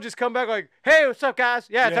 like, I would just come back like, hey, what's up, guys?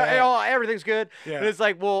 Everything's good. And it's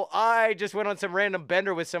like, well, I just went on some random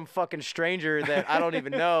bender with some fucking stranger that I don't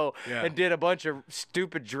even know and did a bunch of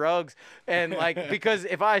stupid drugs. And, like, because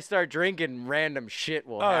if I start drinking, random shit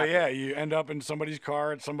will happen. Oh, yeah. You end up in somebody's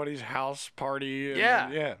car at somebody's house party.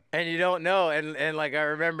 And, And you don't know. And like, I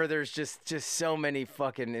remember there's just so many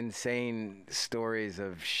fucking insane stories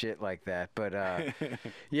of shit like that. But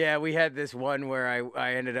yeah, we had this one where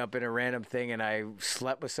I ended up in a random thing and I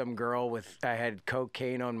slept with some girl I had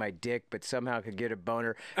cocaine on my dick, but somehow could get a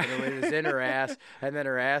boner, and it was in her ass, and then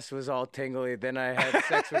her ass was all tingly. Then I had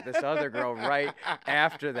sex with this other girl right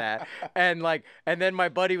after that, and then my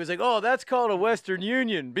buddy was like, oh, that's called a Western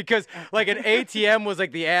Union, because like an ATM was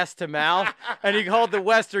like the ass to mouth, and he called the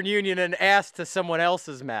Western Union an ass to someone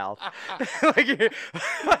else's mouth. like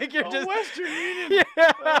you're just Western Union.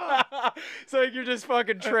 Yeah. So you're just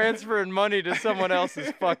fucking transferring money to someone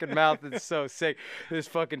else's fucking mouth. It's so sick. This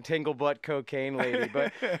fucking tingle butt cocaine lady.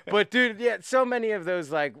 But dude, yeah, so many of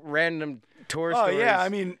those like random tour stories. Oh yeah, I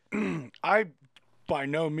mean, I by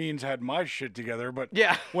no means had my shit together, but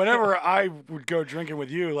Yeah. whenever I would go drinking with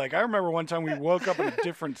you, like I remember one time we woke up in a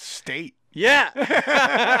different state. Yeah.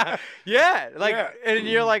 And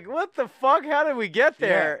you're like, what the fuck? How did we get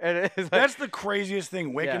there? And it's like, That's the craziest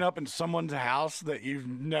thing, waking up in someone's house that you've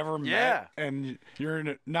never met, and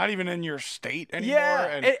you're not even in your state anymore.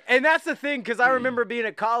 Yeah, and that's the thing, because I remember being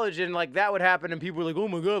at college and like that would happen, and people were like, "Oh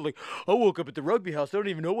my god!" Like I woke up at the rugby house. I don't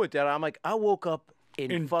even know what that. I'm like, I woke up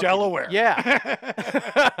in fucking Delaware. Yeah.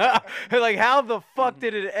 Like how the fuck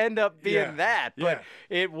did it end up being that? But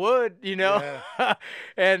it would, you know.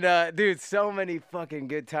 And dude, so many fucking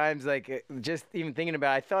good times. Like just even thinking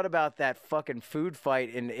about it, I thought about that fucking food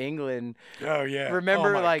fight in England. Oh yeah.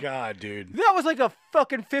 Remember, oh my like, God, dude. That was like a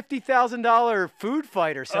fucking $50,000 food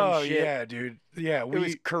fight or some Oh shit. yeah, dude. Yeah, It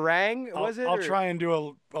was Kerrang, was it? I'll or- try and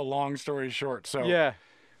do a long story short. So Yeah.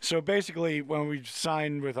 So basically, when we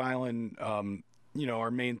signed with Island, you know,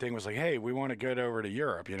 our main thing was like, hey, we want to get over to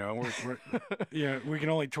Europe. You know, we're you know, we can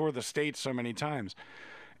only tour the States so many times.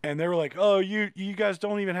 And they were like, oh, you guys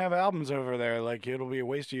don't even have albums over there. Like, it'll be a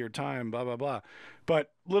waste of your time, blah, blah, blah.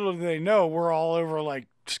 But little do they know, we're all over, like,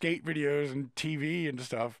 skate videos and TV and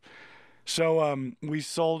stuff. So we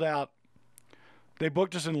sold out. They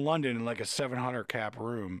booked us in London in, like, a 700 cap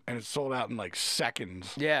room, and it sold out in, like,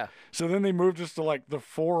 seconds. Yeah. So then they moved us to, like, the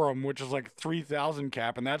Forum, which is, like, 3,000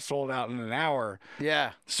 cap, and that sold out in an hour.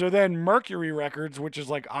 Yeah. So then Mercury Records, which is,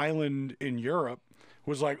 like, Island in Europe,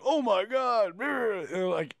 was like, oh my God, and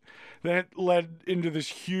like that led into this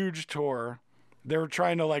huge tour. They were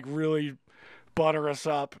trying to like really butter us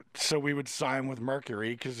up so we would sign with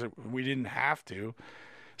Mercury because we didn't have to.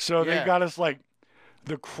 So they got us like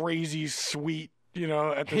the crazy suite, you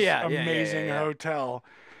know, at this amazing hotel.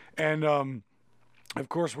 And of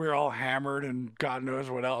course, we were all hammered and God knows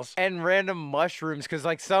what else. And random mushrooms, because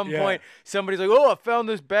like some point somebody's like, "Oh, I found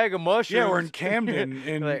this bag of mushrooms." Yeah, we're in Camden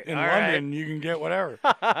in Like, in all London. right. You can get whatever.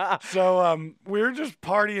 So we were just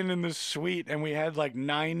partying in this suite, and we had like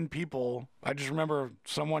 9 people. I just remember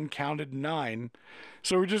someone counted 9.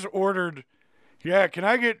 So we just ordered, can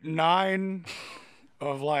I get 9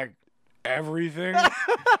 of like everything,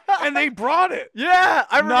 and they brought it. Yeah,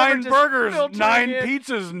 I remember 9 just burgers, filtering 9 it.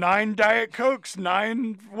 pizzas, 9 Diet Cokes,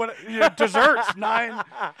 9 desserts, 9.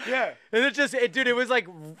 Yeah. And dude, it was like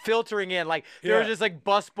filtering in. Like there was Yeah. just like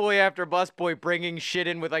busboy after busboy bringing shit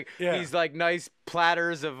in with like Yeah. these like nice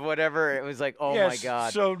platters of whatever. It was like, oh my Yes,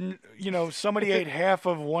 god. So, somebody ate half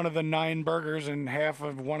of one of the 9 burgers and half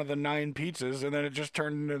of one of the 9 pizzas, and then it just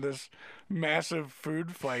turned into this massive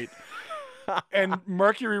food fight. And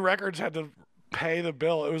Mercury Records had to pay the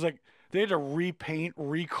bill. It was like they had to repaint,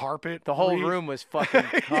 recarpet. The whole room was fucking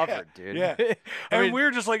covered, dude. Yeah. I And mean, we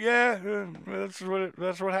were just like, that's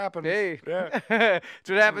what happens. hey. Yeah. That's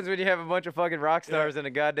what happens when you have a bunch of fucking rock stars in a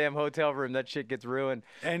goddamn hotel room. That shit gets ruined.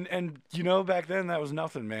 And back then that was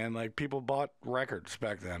nothing, man. Like people bought records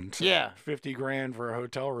back then. So Yeah. $50,000 for a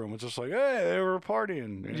hotel room was just like, hey, they were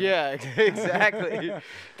partying. you know? Yeah, exactly.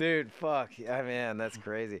 Dude, fuck. Yeah, man, that's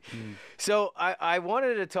crazy. So I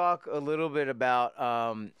wanted to talk a little bit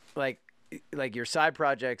about like your side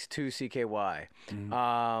projects to CKY.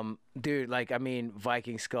 Dude, like I mean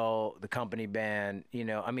Viking Skull, the company band,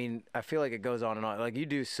 I mean, I feel like it goes on and on. Like you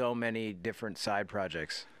do so many different side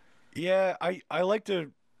projects. Yeah, I like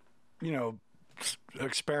to,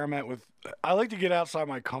 experiment with. I like to get outside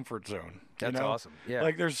my comfort zone. That's awesome. Yeah.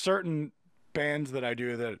 Like there's certain bands that I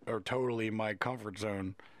do that are totally my comfort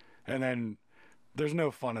zone, and then there's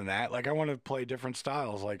no fun in that. Like I want to play different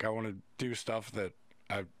styles. Like I want to do stuff that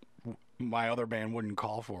my other band wouldn't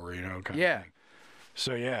call for. Kind of thing.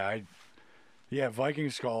 So yeah,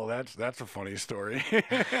 Viking Skull. That's a funny story.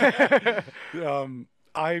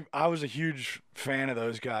 I was a huge fan of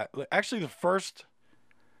those guys. Actually, the first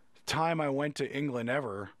time I went to England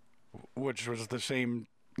ever, which was the same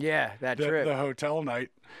that trip. the hotel night.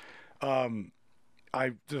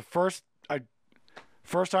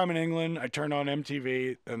 First time in England, I turned on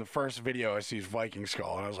MTV, and the first video I see is Viking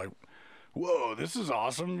Skull, and I was like, "Whoa, this is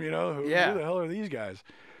awesome!" Who the hell are these guys?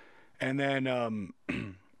 And then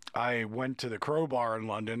I went to the Crowbar in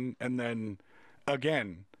London, and then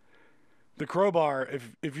again, the Crowbar.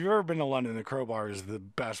 If you've ever been to London, the Crowbar is the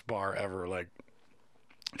best bar ever. Like,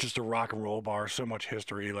 just a rock and roll bar, so much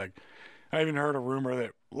history. Like, I even heard a rumor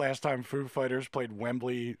that last time Foo Fighters played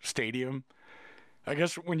Wembley Stadium, I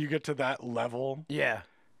guess when you get to that level,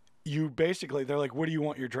 you basically, they're like, what do you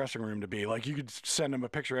want your dressing room to be? Like, you could send them a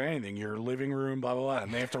picture of anything, your living room, blah, blah, blah,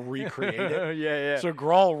 and they have to recreate it. Yeah. So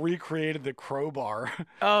Grohl recreated the Crowbar.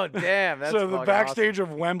 Oh, damn. That's so the fucking backstage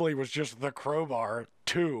of Wembley was just the Crowbar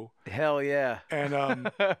 2. Hell yeah.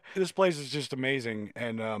 And this place is just amazing.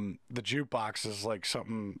 And the jukebox is like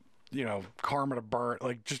something, Karma to Burn,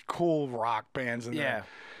 like just cool rock bands in there.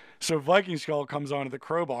 So Viking Skull comes on at the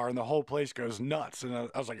Crowbar, and the whole place goes nuts. And I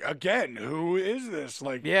was like, again, who is this?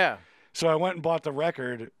 Like, So I went and bought the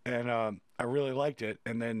record, and I really liked it.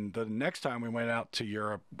 And then the next time we went out to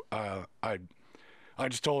Europe, I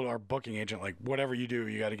just told our booking agent, like, whatever you do,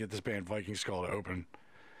 you got to get this band Viking Skull to open.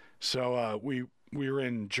 So we were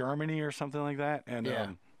in Germany or something like that,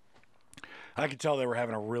 and I could tell they were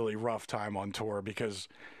having a really rough time on tour because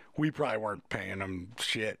we probably weren't paying them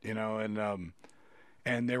shit,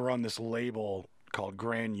 and they were on this label called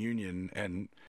Grand Union, and